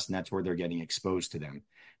PE class, and that's where they're getting exposed to them.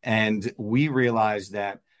 And we realized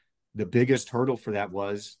that the biggest hurdle for that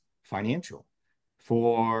was financial.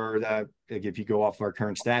 For that, if you go off our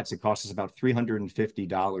current stats, it costs us about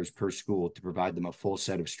 $350 per school to provide them a full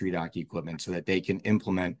set of street hockey equipment so that they can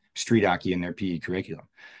implement street hockey in their PE curriculum.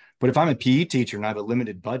 But if I'm a PE teacher and I have a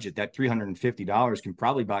limited budget, that $350 can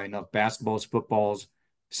probably buy enough basketballs, footballs,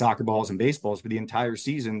 soccer balls, and baseballs for the entire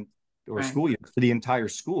season or Right. school year for the entire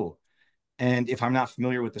school. And if I'm not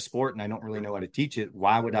familiar with the sport and I don't really know how to teach it,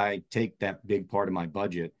 why would I take that big part of my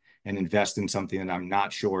budget and invest in something that I'm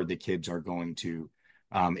not sure the kids are going to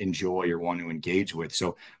enjoy or want to engage with?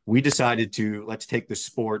 So we decided to let's take the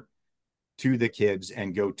sport to the kids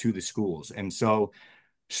and go to the schools. And so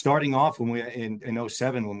starting off when we in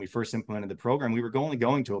 07, when we first implemented the program, we were only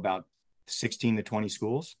going to about 16 to 20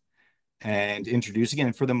 schools and introducing it.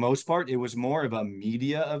 And for the most part, it was more of a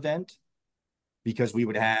media event because we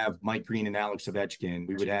would have Mike Green and Alex Ovechkin.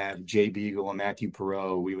 We would have Jay Beagle and Matthew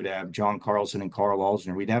Perot. We would have John Carlson and Carl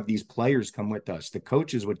Alsner. We'd have these players come with us. The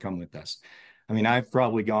coaches would come with us. I mean, I've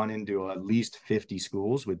probably gone into at least 50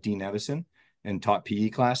 schools with Dean Evison and taught PE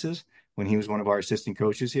classes when he was one of our assistant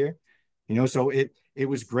coaches here. So it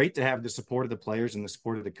was great to have the support of the players and the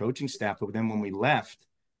support of the coaching staff. But then when we left,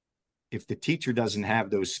 if the teacher doesn't have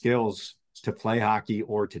those skills to play hockey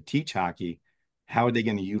or to teach hockey, how are they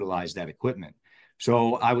going to utilize that equipment?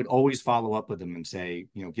 So I would always follow up with them and say,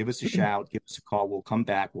 give us a shout, give us a call. We'll come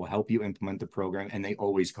back. We'll help you implement the program. And they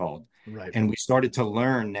always called. Right. And we started to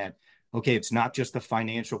learn that, okay, it's not just the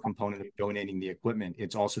financial component of donating the equipment.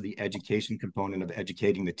 It's also the education component of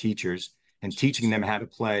educating the teachers and teaching them how to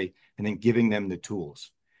play and then giving them the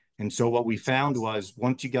tools. And so what we found was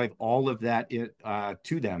once you gave all of that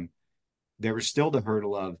to them, there was still the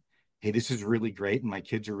hurdle of, hey, this is really great. And my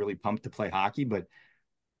kids are really pumped to play hockey, but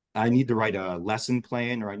I need to write a lesson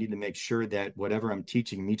plan, or I need to make sure that whatever I'm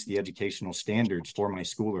teaching meets the educational standards for my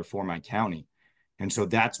school or for my county. And so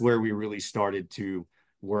that's where we really started to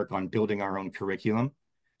work on building our own curriculum.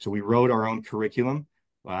 So we wrote our own curriculum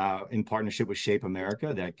in partnership with Shape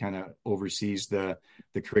America, that kind of oversees the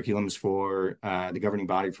curriculums for the governing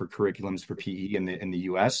body for curriculums for PE in the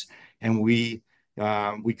U.S. And we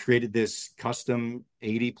created this custom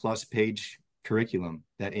 80+ page curriculum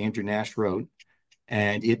that Andrew Nash wrote,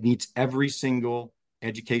 and it meets every single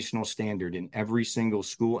educational standard in every single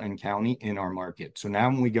school and county in our market. So now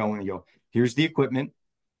when we go and go, here's the equipment,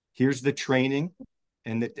 here's the training,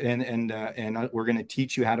 and we're going to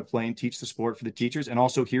teach you how to play and teach the sport for the teachers. And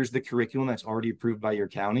also here's the curriculum that's already approved by your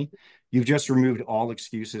county. You've just removed all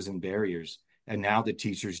excuses and barriers. And now the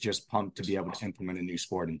teacher's just pumped to be able to implement a new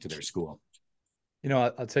sport into their school.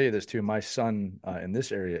 I'll tell you this too. My son in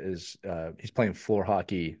this area he's playing floor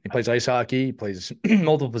hockey. He plays ice hockey, he plays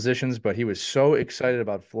multiple positions, but he was so excited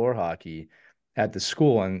about floor hockey at the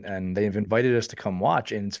school, and they've invited us to come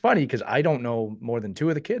watch. And it's funny because I don't know more than two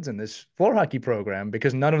of the kids in this floor hockey program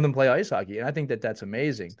because none of them play ice hockey. And I think that that's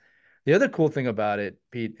amazing. The other cool thing about it,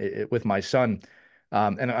 Pete, with my son,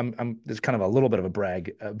 and there's kind of a little bit of a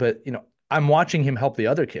brag, but I'm watching him help the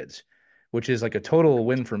other kids, which is like a total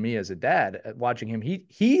win for me as a dad at watching him. He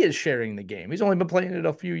is sharing the game. He's only been playing it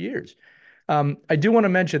a few years. I do want to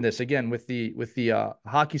mention this again with the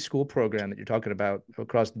hockey school program that you're talking about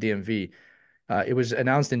across the DMV. It was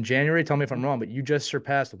announced in January. Tell me if I'm wrong, but you just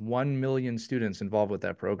surpassed 1 million students involved with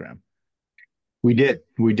that program. We did.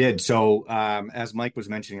 We did. So, as Mike was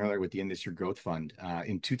mentioning earlier with the Industry Growth Fund,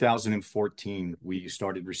 in 2014, we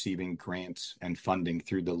started receiving grants and funding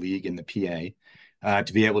through the league and the PA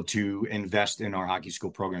to be able to invest in our hockey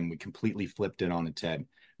school program. We completely flipped it on its head.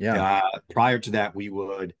 Yeah. Prior to that, we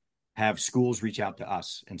would have schools reach out to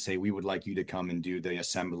us and say, we would like you to come and do the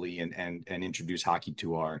assembly and introduce hockey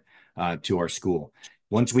to our school.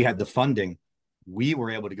 Once we had the funding, we were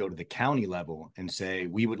able to go to the county level and say,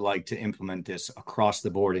 we would like to implement this across the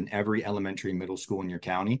board in every elementary and middle school in your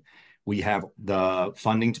county. We have the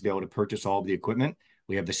funding to be able to purchase all of the equipment.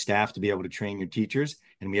 We have the staff to be able to train your teachers,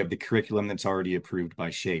 and we have the curriculum that's already approved by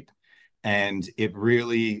Shape. And it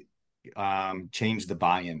really changed the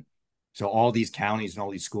buy-in. So all these counties and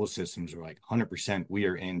all these school systems are like, 100%, we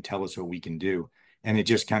are in, tell us what we can do. And it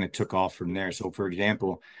just kind of took off from there. So for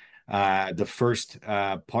example, the first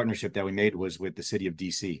partnership that we made was with the city of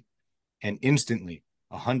DC, and instantly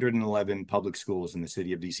 111 public schools in the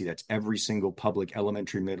city of DC, that's every single public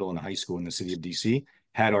elementary, middle, and high school in the city of DC,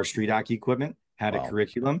 had our street hockey equipment, had a Wow.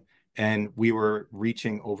 curriculum, and we were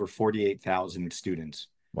reaching over 48,000 students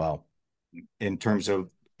Wow. in terms of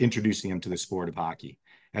introducing them to the sport of hockey.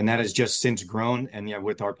 And that has just since grown. And yeah,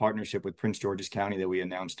 with our partnership with Prince George's County that we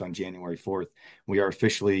announced on January 4th, we are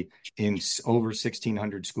officially in over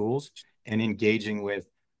 1,600 schools and engaging with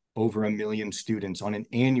over 1 million students on an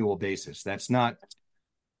annual basis. That's not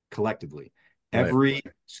collectively. Right. Every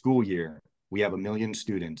school year, we have 1 million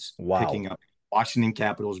students Wow. picking up Washington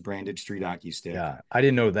Capitals branded street hockey stick. Yeah. I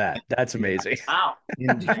didn't know that. That's amazing. Wow.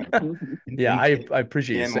 Yeah. I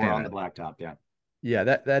appreciate you saying on that. the blacktop. Yeah. Yeah,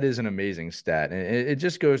 that is an amazing stat, and it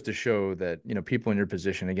just goes to show that people in your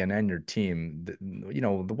position again and your team,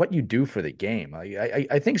 what you do for the game.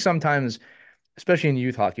 I think sometimes, especially in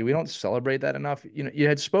youth hockey, we don't celebrate that enough. You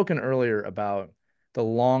had spoken earlier about the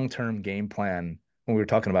long-term game plan when we were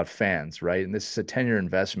talking about fans, right? And this is a 10-year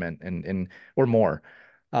investment and or more,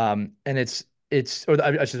 and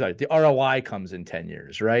sorry, the ROI comes in 10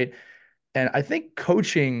 years, right? And I think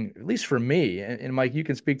coaching, at least for me, and Mike, you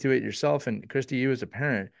can speak to it yourself, and Christy, you as a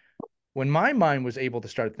parent, when my mind was able to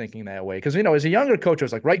start thinking that way, because, you know, as a younger coach, I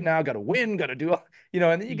was like, right now, got to win, got to do, you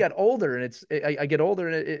know, and then you got older and I get older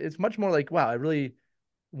and it's much more like, wow, I really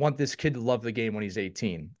want this kid to love the game when he's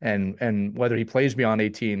 18. And whether he plays beyond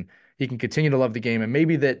 18, he can continue to love the game. And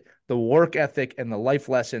maybe that the work ethic and the life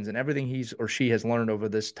lessons and everything he's or she has learned over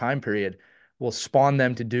this time period will spawn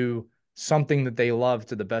them to do something that they love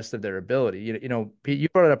to the best of their ability. Pete, you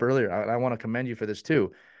brought it up earlier, and I want to commend you for this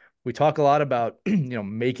too. We talk a lot about,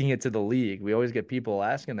 making it to the league. We always get people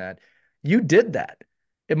asking that. You did that.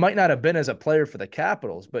 It might not have been as a player for the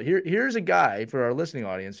Capitals, but here's a guy for our listening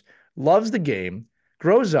audience, loves the game,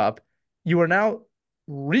 grows up. You are now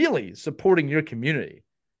really supporting your community,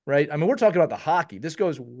 right? I mean, we're talking about the hockey. This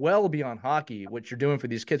goes well beyond hockey, what you're doing for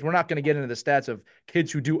these kids. We're not going to get into the stats of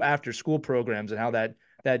kids who do after school programs and how that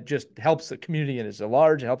just helps the community and is a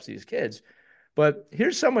large, helps these kids. But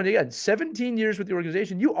here's someone, you got 17 years with the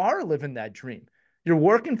organization. You are living that dream. You're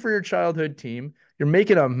working for your childhood team. You're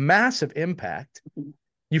making a massive impact.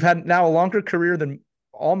 You've had now a longer career than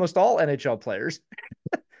almost all NHL players.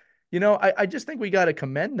 I just think we got to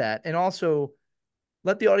commend that and also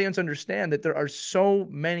let the audience understand that there are so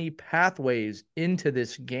many pathways into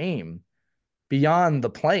this game beyond the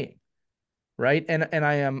playing, right? And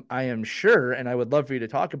I am sure, and I would love for you to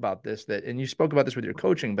talk about this, that, and you spoke about this with your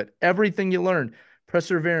coaching, but everything you learned,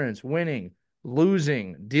 perseverance, winning,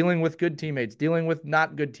 losing, dealing with good teammates, dealing with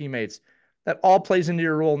not good teammates, that all plays into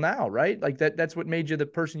your role now, right? Like that's what made you the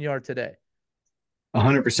person you are today.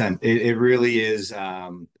 100%. It really is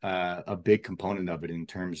a big component of it in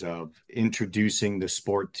terms of introducing the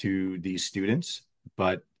sport to these students,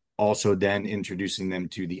 but also then introducing them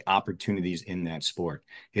to the opportunities in that sport.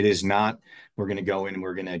 It is not, we're going to go in and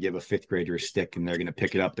we're going to give a fifth grader a stick and they're going to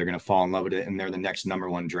pick it up. They're going to fall in love with it and they're the next number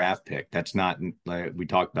one draft pick. That's not, like we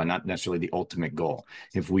talked about, not necessarily the ultimate goal.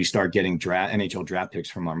 If we start getting NHL draft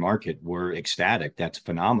picks from our market, we're ecstatic. That's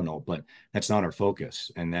phenomenal, but that's not our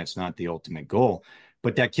focus and that's not the ultimate goal.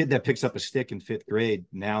 But that kid that picks up a stick in fifth grade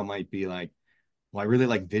now might be like, well, I really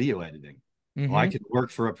like video editing. Well, I Mm-hmm. could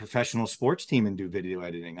work for a professional sports team and do video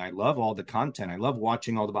editing. I love all the content. I love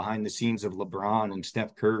watching all the behind the scenes of LeBron and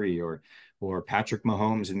Steph Curry or Patrick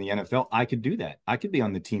Mahomes in the NFL. I could do that. I could be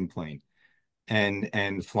on the team plane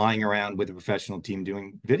and flying around with a professional team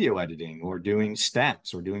doing video editing or doing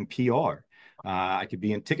stats or doing PR. I could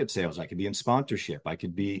be in ticket sales. I could be in sponsorship. I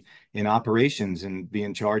could be in operations and be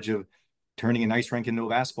in charge of turning an ice rink into a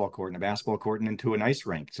basketball court and a basketball court into an ice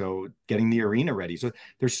rink. So getting the arena ready. So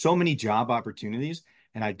there's so many job opportunities,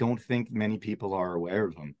 and I don't think many people are aware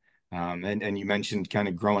of them. And you mentioned kind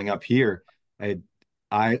of growing up here.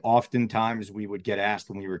 I oftentimes we would get asked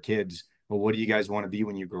when we were kids, well, what do you guys want to be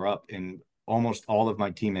when you grow up? And almost all of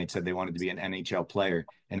my teammates said they wanted to be an NHL player.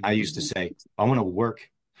 And I used to say, I want to work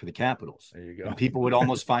for the Capitals. There you go. And people would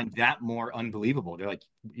almost find that more unbelievable. They're like,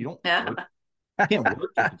 you don't Yeah. work, can't work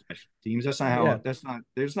for professional teams. That's not Yeah. how,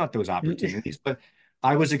 there's not those opportunities. But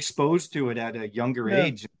I was exposed to it at a younger Yeah.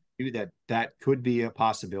 age, knew that that could be a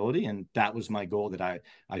possibility. And that was my goal that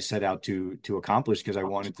I set out to accomplish because I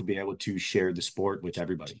wanted to be able to share the sport with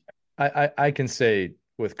everybody. I can say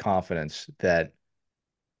with confidence that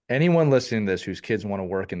anyone listening to this whose kids want to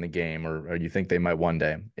work in the game or you think they might one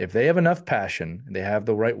day, if they have enough passion, they have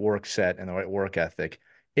the right work set and the right work ethic,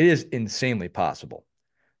 it is insanely possible.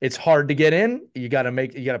 It's hard to get in. You got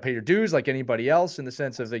to pay your dues like anybody else in the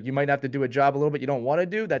sense of like you might have to do a job a little bit you don't want to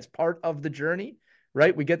do. That's part of the journey,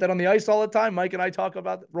 right? We get that on the ice all the time. Mike and I talk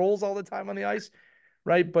about roles all the time on the ice,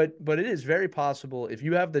 right? But it is very possible if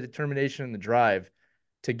you have the determination and the drive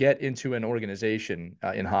to get into an organization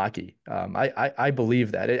in hockey. I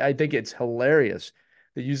believe that. I think it's hilarious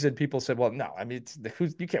that you said people said, well, no, I mean,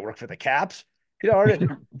 you can't work for the Caps,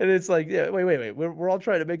 and it's like, yeah, wait. We're all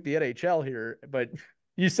trying to make the NHL here, but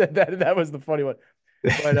you said that was the funny one.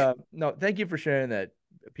 But no, thank you for sharing that,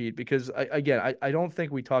 Pete, because I don't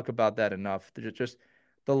think we talk about that enough. Just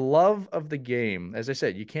the love of the game. As I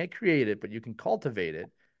said, you can't create it, but you can cultivate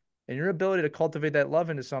it. And your ability to cultivate that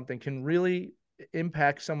love into something can really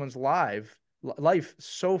impact someone's life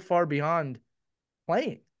so far beyond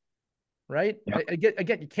playing, right? Yeah.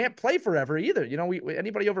 Again, you can't play forever either.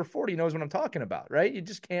 Anybody over 40 knows what I'm talking about, right? You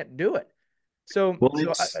just can't do it. So, Well,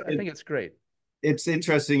 so I think it's great. it's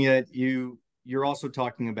interesting that you're also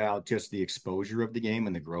talking about just the exposure of the game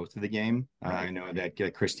and the growth of the game. Right. I know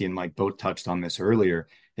that Christy and Mike both touched on this earlier,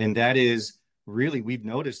 and that is really we've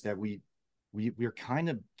noticed that we're kind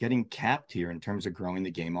of getting capped here in terms of growing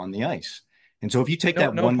the game on the ice. And so if you take No,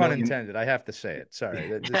 that no 1 pun million, intended. I have to say it. Sorry.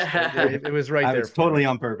 It was right there it's for me. totally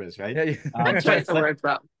on purpose, right? Yeah. That's right, Let, the word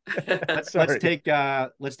from. let's Sorry. take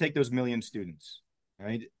let's take those million students,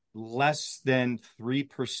 right? less than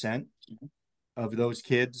 3% of those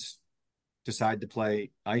kids decide to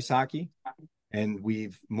play ice hockey. And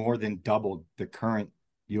we've more than doubled the current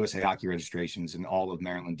USA Hockey registrations in all of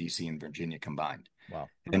Maryland, DC, and Virginia combined. Wow.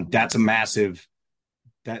 And that's a massive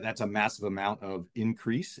that's a massive amount of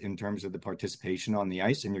increase in terms of the participation on the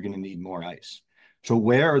ice, and you're going to need more ice. So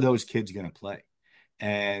where are those kids going to play?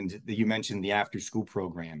 And you mentioned the after school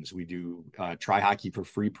programs. We do try hockey for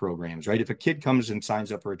free programs, right? If a kid comes and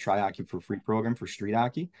signs up for a try hockey for free program for street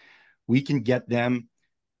hockey, we can get them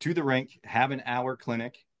to the rink, have an hour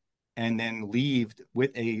clinic, and then leave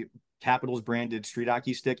with a Capitals branded street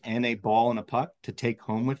hockey stick and a ball and a puck to take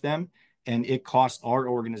home with them. And it costs our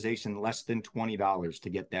organization less than $20 to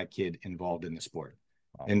get that kid involved in the sport.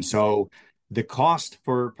 Wow. And so the cost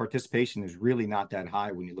for participation is really not that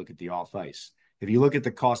high when you look at the off ice. If you look at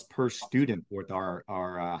the cost per student with our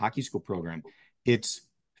hockey school program, it's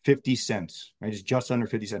 50 cents, right? It's just under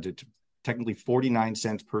 50 cents. It's technically 49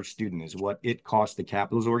 cents per student is what it costs the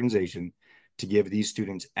Capitals organization to give these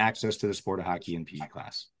students access to the sport of hockey in PE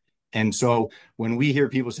class. And so when we hear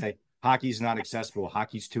people say, hockey's not accessible,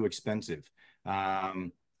 hockey's too expensive,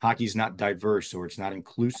 hockey's not diverse, or it's not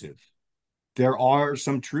inclusive, there are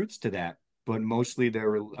some truths to that, but mostly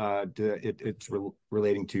it's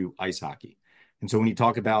relating to ice hockey. And so when you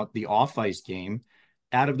talk about the off-ice game,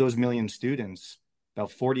 out of those million students, about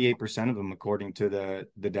 48% of them, according to the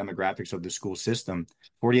demographics of the school system,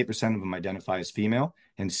 48% of them identify as female,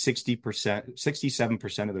 and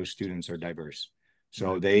 67% of those students are diverse.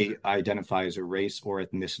 So they identify as a race or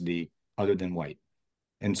ethnicity other than white.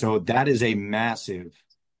 And so that is a massive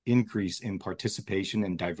increase in participation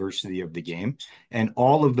and diversity of the game. And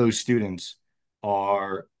all of those students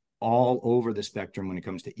are all over the spectrum when it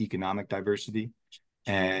comes to economic diversity,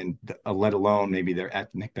 and let alone maybe their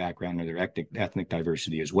ethnic background or their ethnic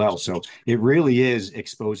diversity as well. So it really is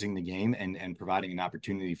exposing the game and providing an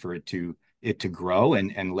opportunity for it to grow,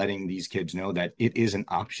 and letting these kids know that it is an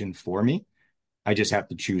option for me. I just have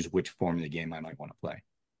to choose which form of the game I might want to play.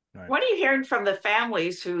 Right. What are you hearing from the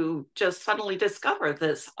families who just suddenly discovered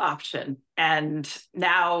this option and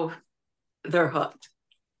now they're hooked?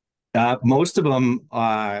 Most of them,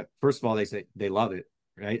 first of all, they say they love it,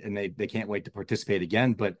 right? And they can't wait to participate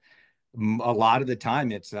again. But a lot of the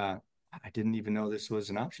time it's, I didn't even know this was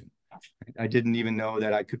an option. I didn't even know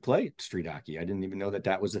that I could play street hockey. I didn't even know that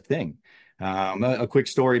that was a thing. A quick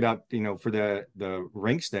story about, for the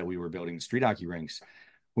rinks that we were building, the street hockey rinks.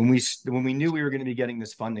 When we knew we were going to be getting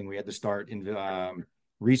this funding, we had to start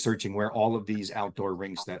researching where all of these outdoor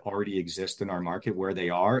rinks that already exist in our market, where they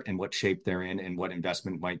are and what shape they're in and what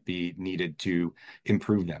investment might be needed to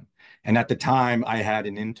improve them. And at the time, I had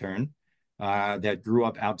an intern that grew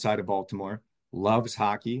up outside of Baltimore, loves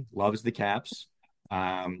hockey, loves the Caps,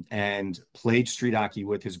 and played street hockey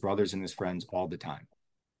with his brothers and his friends all the time.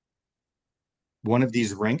 One of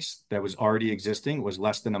these rinks that was already existing was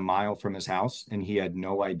less than a mile from his house, and he had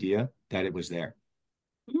no idea that it was there.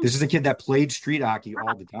 This is a kid that played street hockey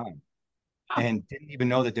all the time and didn't even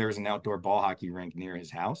know that there was an outdoor ball hockey rink near his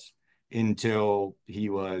house until he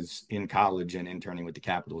was in college and interning with the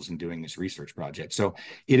Capitals and doing this research project. So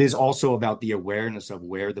it is also about the awareness of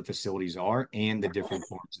where the facilities are and the different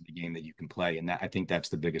forms of the game that you can play. And I think that's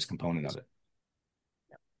the biggest component of it.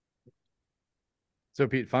 So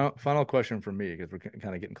Pete, final question for me, because we're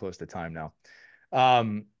kind of getting close to time now.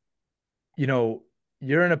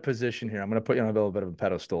 You're in a position here. I'm going to put you on a little bit of a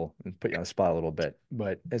pedestal and put you on a spot a little bit.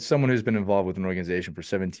 But as someone who's been involved with an organization for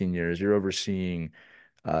 17 years, you're overseeing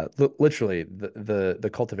literally the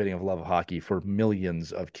cultivating of love of hockey for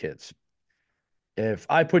millions of kids. If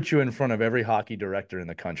I put you in front of every hockey director in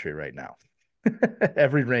the country right now,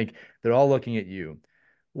 every rink, they're all looking at you.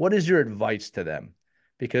 What is your advice to them?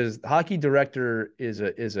 Because the hockey director is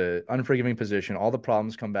a unforgiving position. All the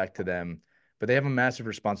problems come back to them, but they have a massive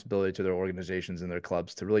responsibility to their organizations and their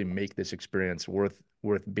clubs to really make this experience worth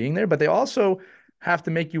being there. But they also have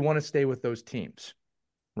to make you want to stay with those teams,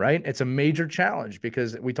 right? It's a major challenge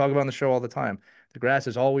because we talk about on the show all the time. The grass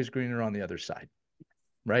is always greener on the other side,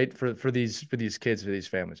 right? For these kids, for these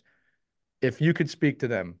families. If you could speak to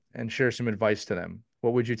them and share some advice to them,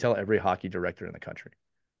 what would you tell every hockey director in the country?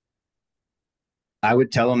 I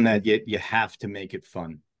would tell them that you have to make it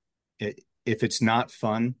fun. If it's not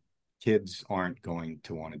fun, kids aren't going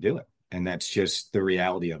to want to do it. And that's just the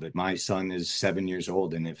reality of it. My son is 7 years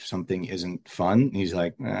old, and if something isn't fun, he's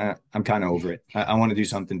like, I'm kind of over it. I want to do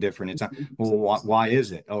something different. It's not, well, why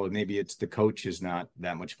is it? Oh, maybe it's the coach is not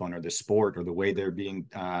that much fun, or the sport, or the way they're being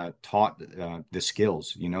taught the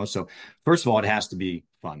skills, So first of all, it has to be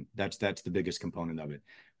fun. That's the biggest component of it.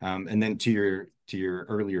 And then to your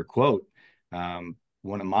earlier quote,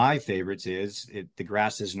 one of my favorites is the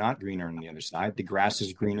grass is not greener on the other side. The grass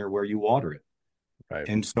is greener where you water it. Right.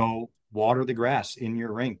 And so water the grass in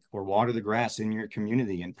your rink or water the grass in your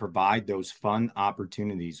community and provide those fun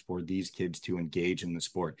opportunities for these kids to engage in the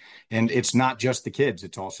sport. And it's not just the kids,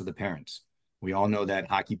 it's also the parents. We all know that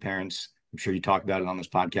hockey parents, I'm sure you talk about it on this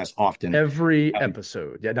podcast often, Every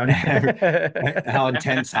episode. Yeah, no. how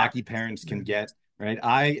intense hockey parents can get, right?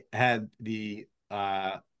 I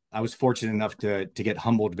was fortunate enough to get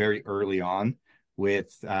humbled very early on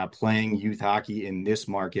with playing youth hockey in this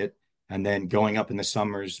market and then going up in the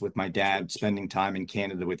summers with my dad, spending time in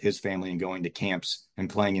Canada with his family and going to camps and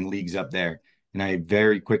playing in leagues up there. And I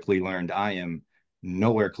very quickly learned I am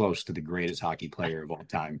nowhere close to the greatest hockey player of all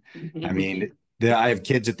time. I mean, I have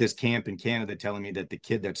kids at this camp in Canada telling me that the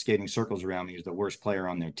kid that's skating circles around me is the worst player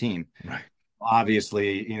on their team. Right.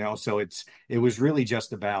 Obviously, so it was really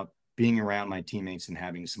just about being around my teammates and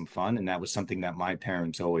having some fun. And that was something that my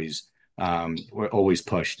parents were always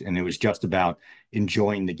pushed. And it was just about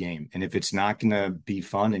enjoying the game. And if it's not going to be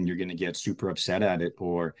fun and you're going to get super upset at it,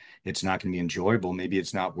 or it's not going to be enjoyable, maybe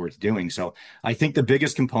it's not worth doing. So I think the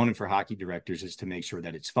biggest component for hockey directors is to make sure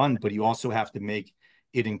that it's fun, but you also have to make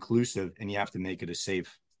it inclusive and you have to make it a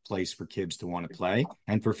safe place for kids to want to play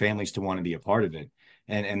and for families to want to be a part of it.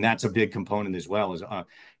 And that's a big component as well. Is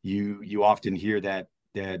you often hear that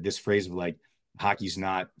this phrase of like hockey's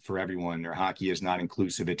not for everyone or hockey is not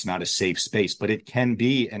inclusive. It's not a safe space, but it can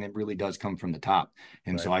be, and it really does come from the top.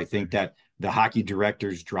 And Right. so I think that the hockey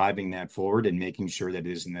directors driving that forward and making sure that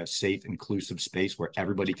it is in a safe, inclusive space where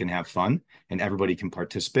everybody can have fun and everybody can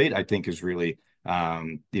participate, I think is really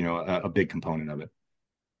a big component of it.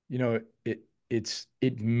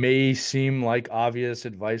 It may seem like obvious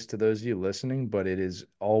advice to those of you listening, but it is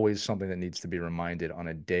always something that needs to be reminded on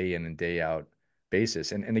a day in and day out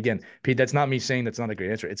basis. And again, Pete, that's not me saying that's not a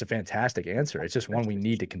great answer. It's a fantastic answer. It's just one we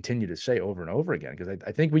need to continue to say over and over again, because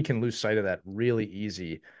I think we can lose sight of that really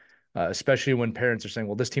easy, especially when parents are saying,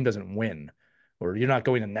 well, this team doesn't win, or you're not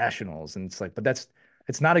going to nationals. And it's like, but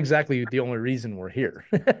it's not exactly the only reason we're here.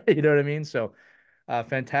 You know what I mean? So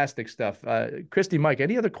fantastic stuff. Christy, Mike,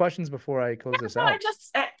 any other questions before I close this No, I out?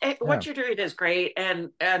 just Yeah, what you're doing is great, and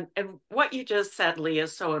what you just said, Lee,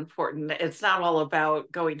 is so important. It's not all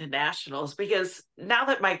about going to nationals, because now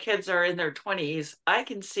that my kids are in their 20s, I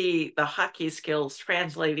can see the hockey skills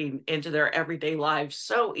translating into their everyday lives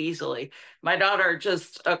so easily. My daughter,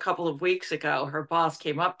 just a couple of weeks ago, her boss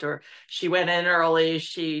came up to her. She went in early,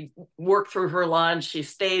 she worked through her lunch, she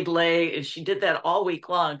stayed late, and she did that all week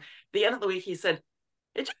long. At the end of the week, he said,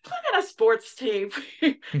 did you play on a sports team?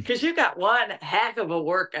 Because you got one heck of a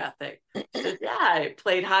work ethic. She said, yeah, I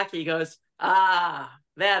played hockey. He goes, that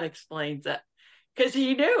explains it. Because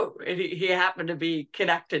he knew he happened to be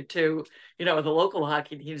connected to, the local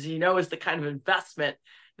hockey teams. He knows the kind of investment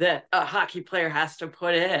that a hockey player has to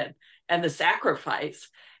put in and the sacrifice.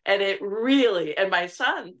 And it really, and my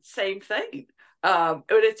son, same thing. But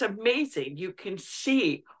it's amazing. You can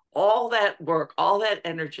see all that work, all that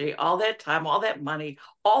energy, all that time, all that money,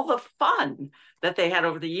 all the fun that they had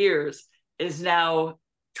over the years is now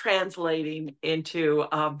translating into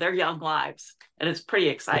their young lives. And it's pretty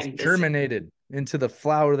it's exciting to see. germinated into the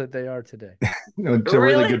flower that they are today. It's It a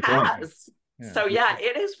really really good point. has. Yeah. So, yeah,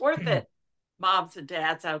 it is worth it. Moms and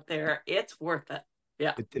dads out there, it's worth it.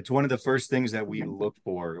 Yeah. It's one of the first things that we look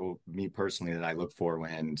for, or me personally, that I look for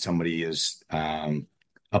when somebody is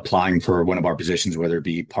applying for one of our positions, whether it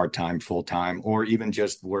be part-time, full-time, or even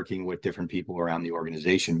just working with different people around the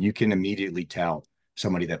organization. You can immediately tell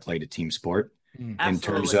somebody that played a team sport in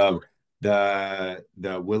terms Absolutely. of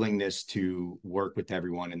the willingness to work with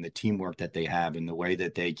everyone and the teamwork that they have and the way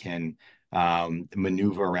that they can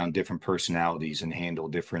maneuver around different personalities and handle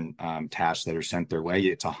different tasks that are sent their way.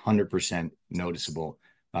 It's 100% noticeable.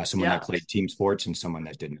 Someone Yeah. that played team sports and someone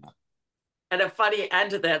that did not. And a funny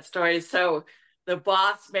end to that story. So the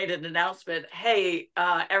boss made an announcement. Hey,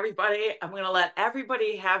 everybody, I'm going to let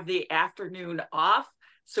everybody have the afternoon off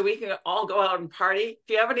so we can all go out and party. If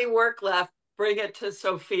you have any work left, bring it to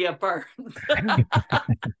Sophia Burns.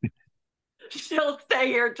 She'll stay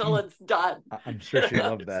here till it's done. I'm sure she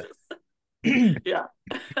loved that. Yeah.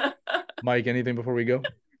 Mike, anything before we go?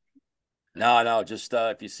 No, just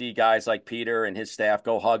if you see guys like Peter and his staff,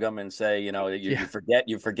 go hug them and say, you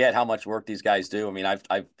forget how much work these guys do. I mean, I've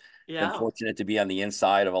been fortunate to be on the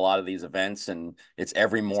inside of a lot of these events, and it's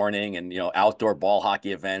every morning, and outdoor ball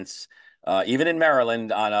hockey events. Even in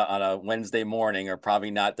Maryland on a Wednesday morning are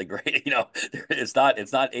probably not the great, it's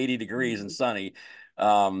not 80 degrees and sunny.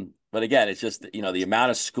 But again, it's just, the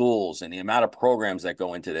amount of schools and the amount of programs that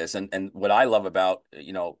go into this. And what I love about,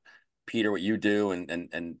 Peter, what you do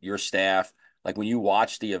and your staff, like when you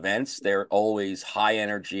watch the events, they're always high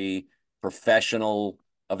energy, professional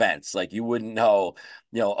events. Like you wouldn't know,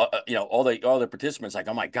 all the participants like,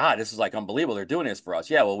 oh my God, this is like unbelievable. They're doing this for us.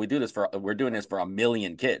 Yeah, well, we're doing this for 1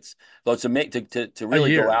 million kids. So to make to A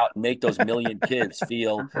really go year. out and make those million kids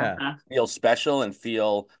Yeah. feel special and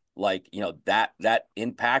feel like, that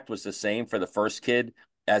impact was the same for the first kid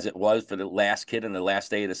as it was for the last kid in the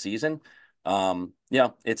last day of the season.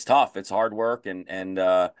 It's tough. It's hard work, and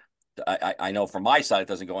I know from my side it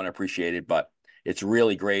doesn't go unappreciated, but it's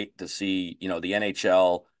really great to see, the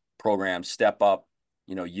NHL program step up,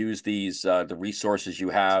 use these the resources you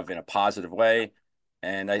have in a positive way.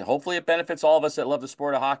 And hopefully it benefits all of us that love the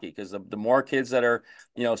sport of hockey, because the more kids that are,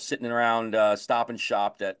 sitting around Stop and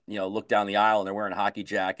Shop that, look down the aisle and they're wearing hockey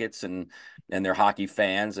jackets and they're hockey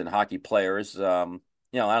fans and hockey players, I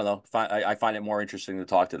don't know. I find it more interesting to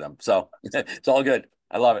talk to them. So it's all good.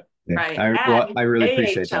 I love it. Yeah. Right. Well, And I really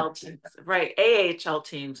appreciate that. AHL teams, right. AHL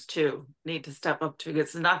teams too need to step up too.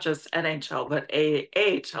 It's not just NHL, but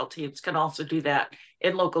AHL teams can also do that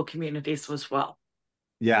in local communities as well.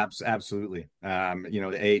 Yeah, absolutely. The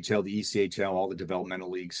AHL, the ECHL, all the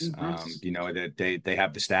developmental leagues, that they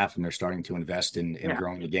have the staff and they're starting to invest in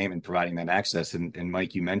growing the game and providing that access. And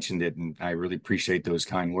Mike, you mentioned it, and I really appreciate those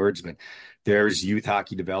kind words, but there's youth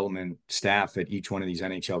hockey development staff at each one of these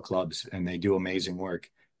NHL clubs, and they do amazing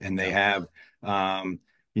work. And they have,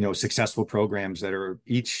 successful programs that are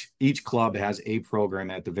each club has a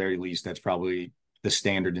program at the very least that's probably the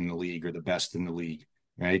standard in the league or the best in the league.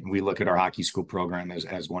 Right. And we look at our hockey school program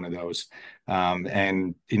as one of those.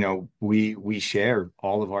 We share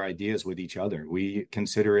all of our ideas with each other. We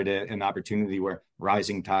consider it an opportunity where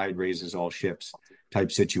rising tide raises all ships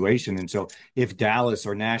type situation. And so if Dallas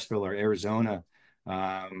or Nashville or Arizona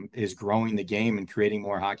is growing the game and creating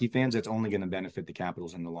more hockey fans, that's only going to benefit the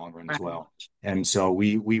Capitals in the long run as well. And so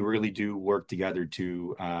we really do work together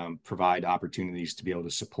to provide opportunities to be able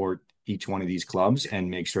to support each one of these clubs and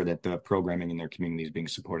make sure that the programming in their community is being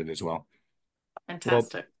supported as well.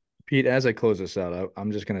 Fantastic. Well, Pete, as I close this out,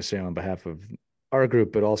 I'm just going to say on behalf of our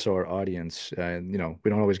group, but also our audience, we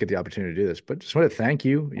don't always get the opportunity to do this, but just want to thank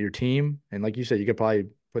you, your team. And like you said, you could probably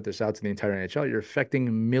put this out to the entire NHL. You're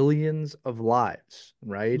affecting millions of lives,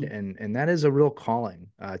 right? Mm-hmm. And that is a real calling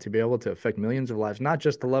to be able to affect millions of lives, not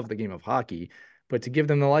just to love the game of hockey, but to give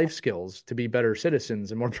them the life skills to be better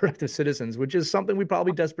citizens and more productive citizens, which is something we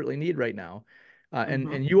probably desperately need right now.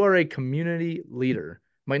 And you are a community leader.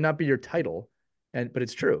 Might not be your title, but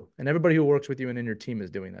it's true. And everybody who works with you and in your team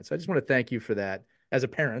is doing that. So I just want to thank you for that as a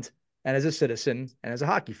parent and as a citizen and as a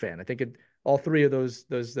hockey fan. I think all three of those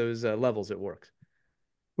levels it works.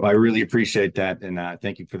 Well, I really appreciate that, and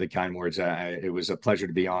thank you for the kind words. It was a pleasure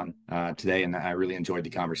to be on today, and I really enjoyed the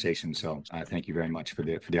conversation. So thank you very much for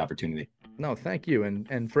the opportunity. No, thank you.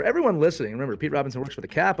 And for everyone listening, remember, Pete Robinson works for the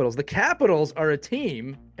Capitals. The Capitals are a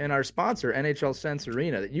team and our sponsor, NHL Sense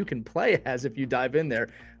Arena, that you can play as if you dive in there.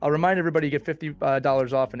 I'll remind everybody you get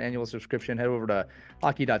 $50 off an annual subscription. Head over to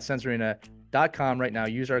hockey.sensearena.com right now.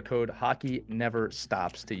 Use our code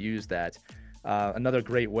HOCKEYNEVERSTOPS to use that. Another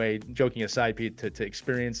great way, joking aside, Pete, to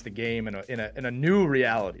experience the game in a new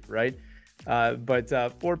reality, right? But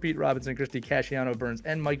for Pete Robinson, Christy Casciano Burns,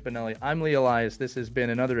 and Mike Benelli, I'm Lee Elias. This has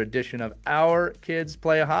been another edition of Our Kids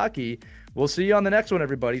Play Hockey. We'll see you on the next one,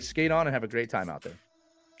 everybody. Skate on and have a great time out there.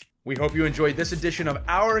 We hope you enjoyed this edition of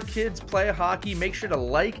Our Kids Play Hockey. Make sure to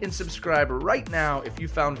like and subscribe right now if you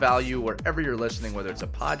found value wherever you're listening, whether it's a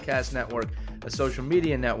podcast network, a social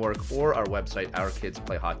media network, or our website,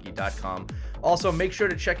 ourkidsplayhockey.com. Also, make sure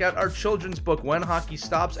to check out our children's book, When Hockey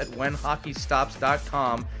Stops, at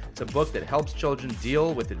whenhockeystops.com. It's a book that helps children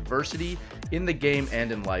deal with adversity in the game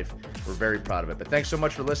and in life. We're very proud of it. But thanks so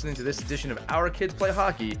much for listening to this edition of Our Kids Play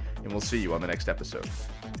Hockey, and we'll see you on the next episode.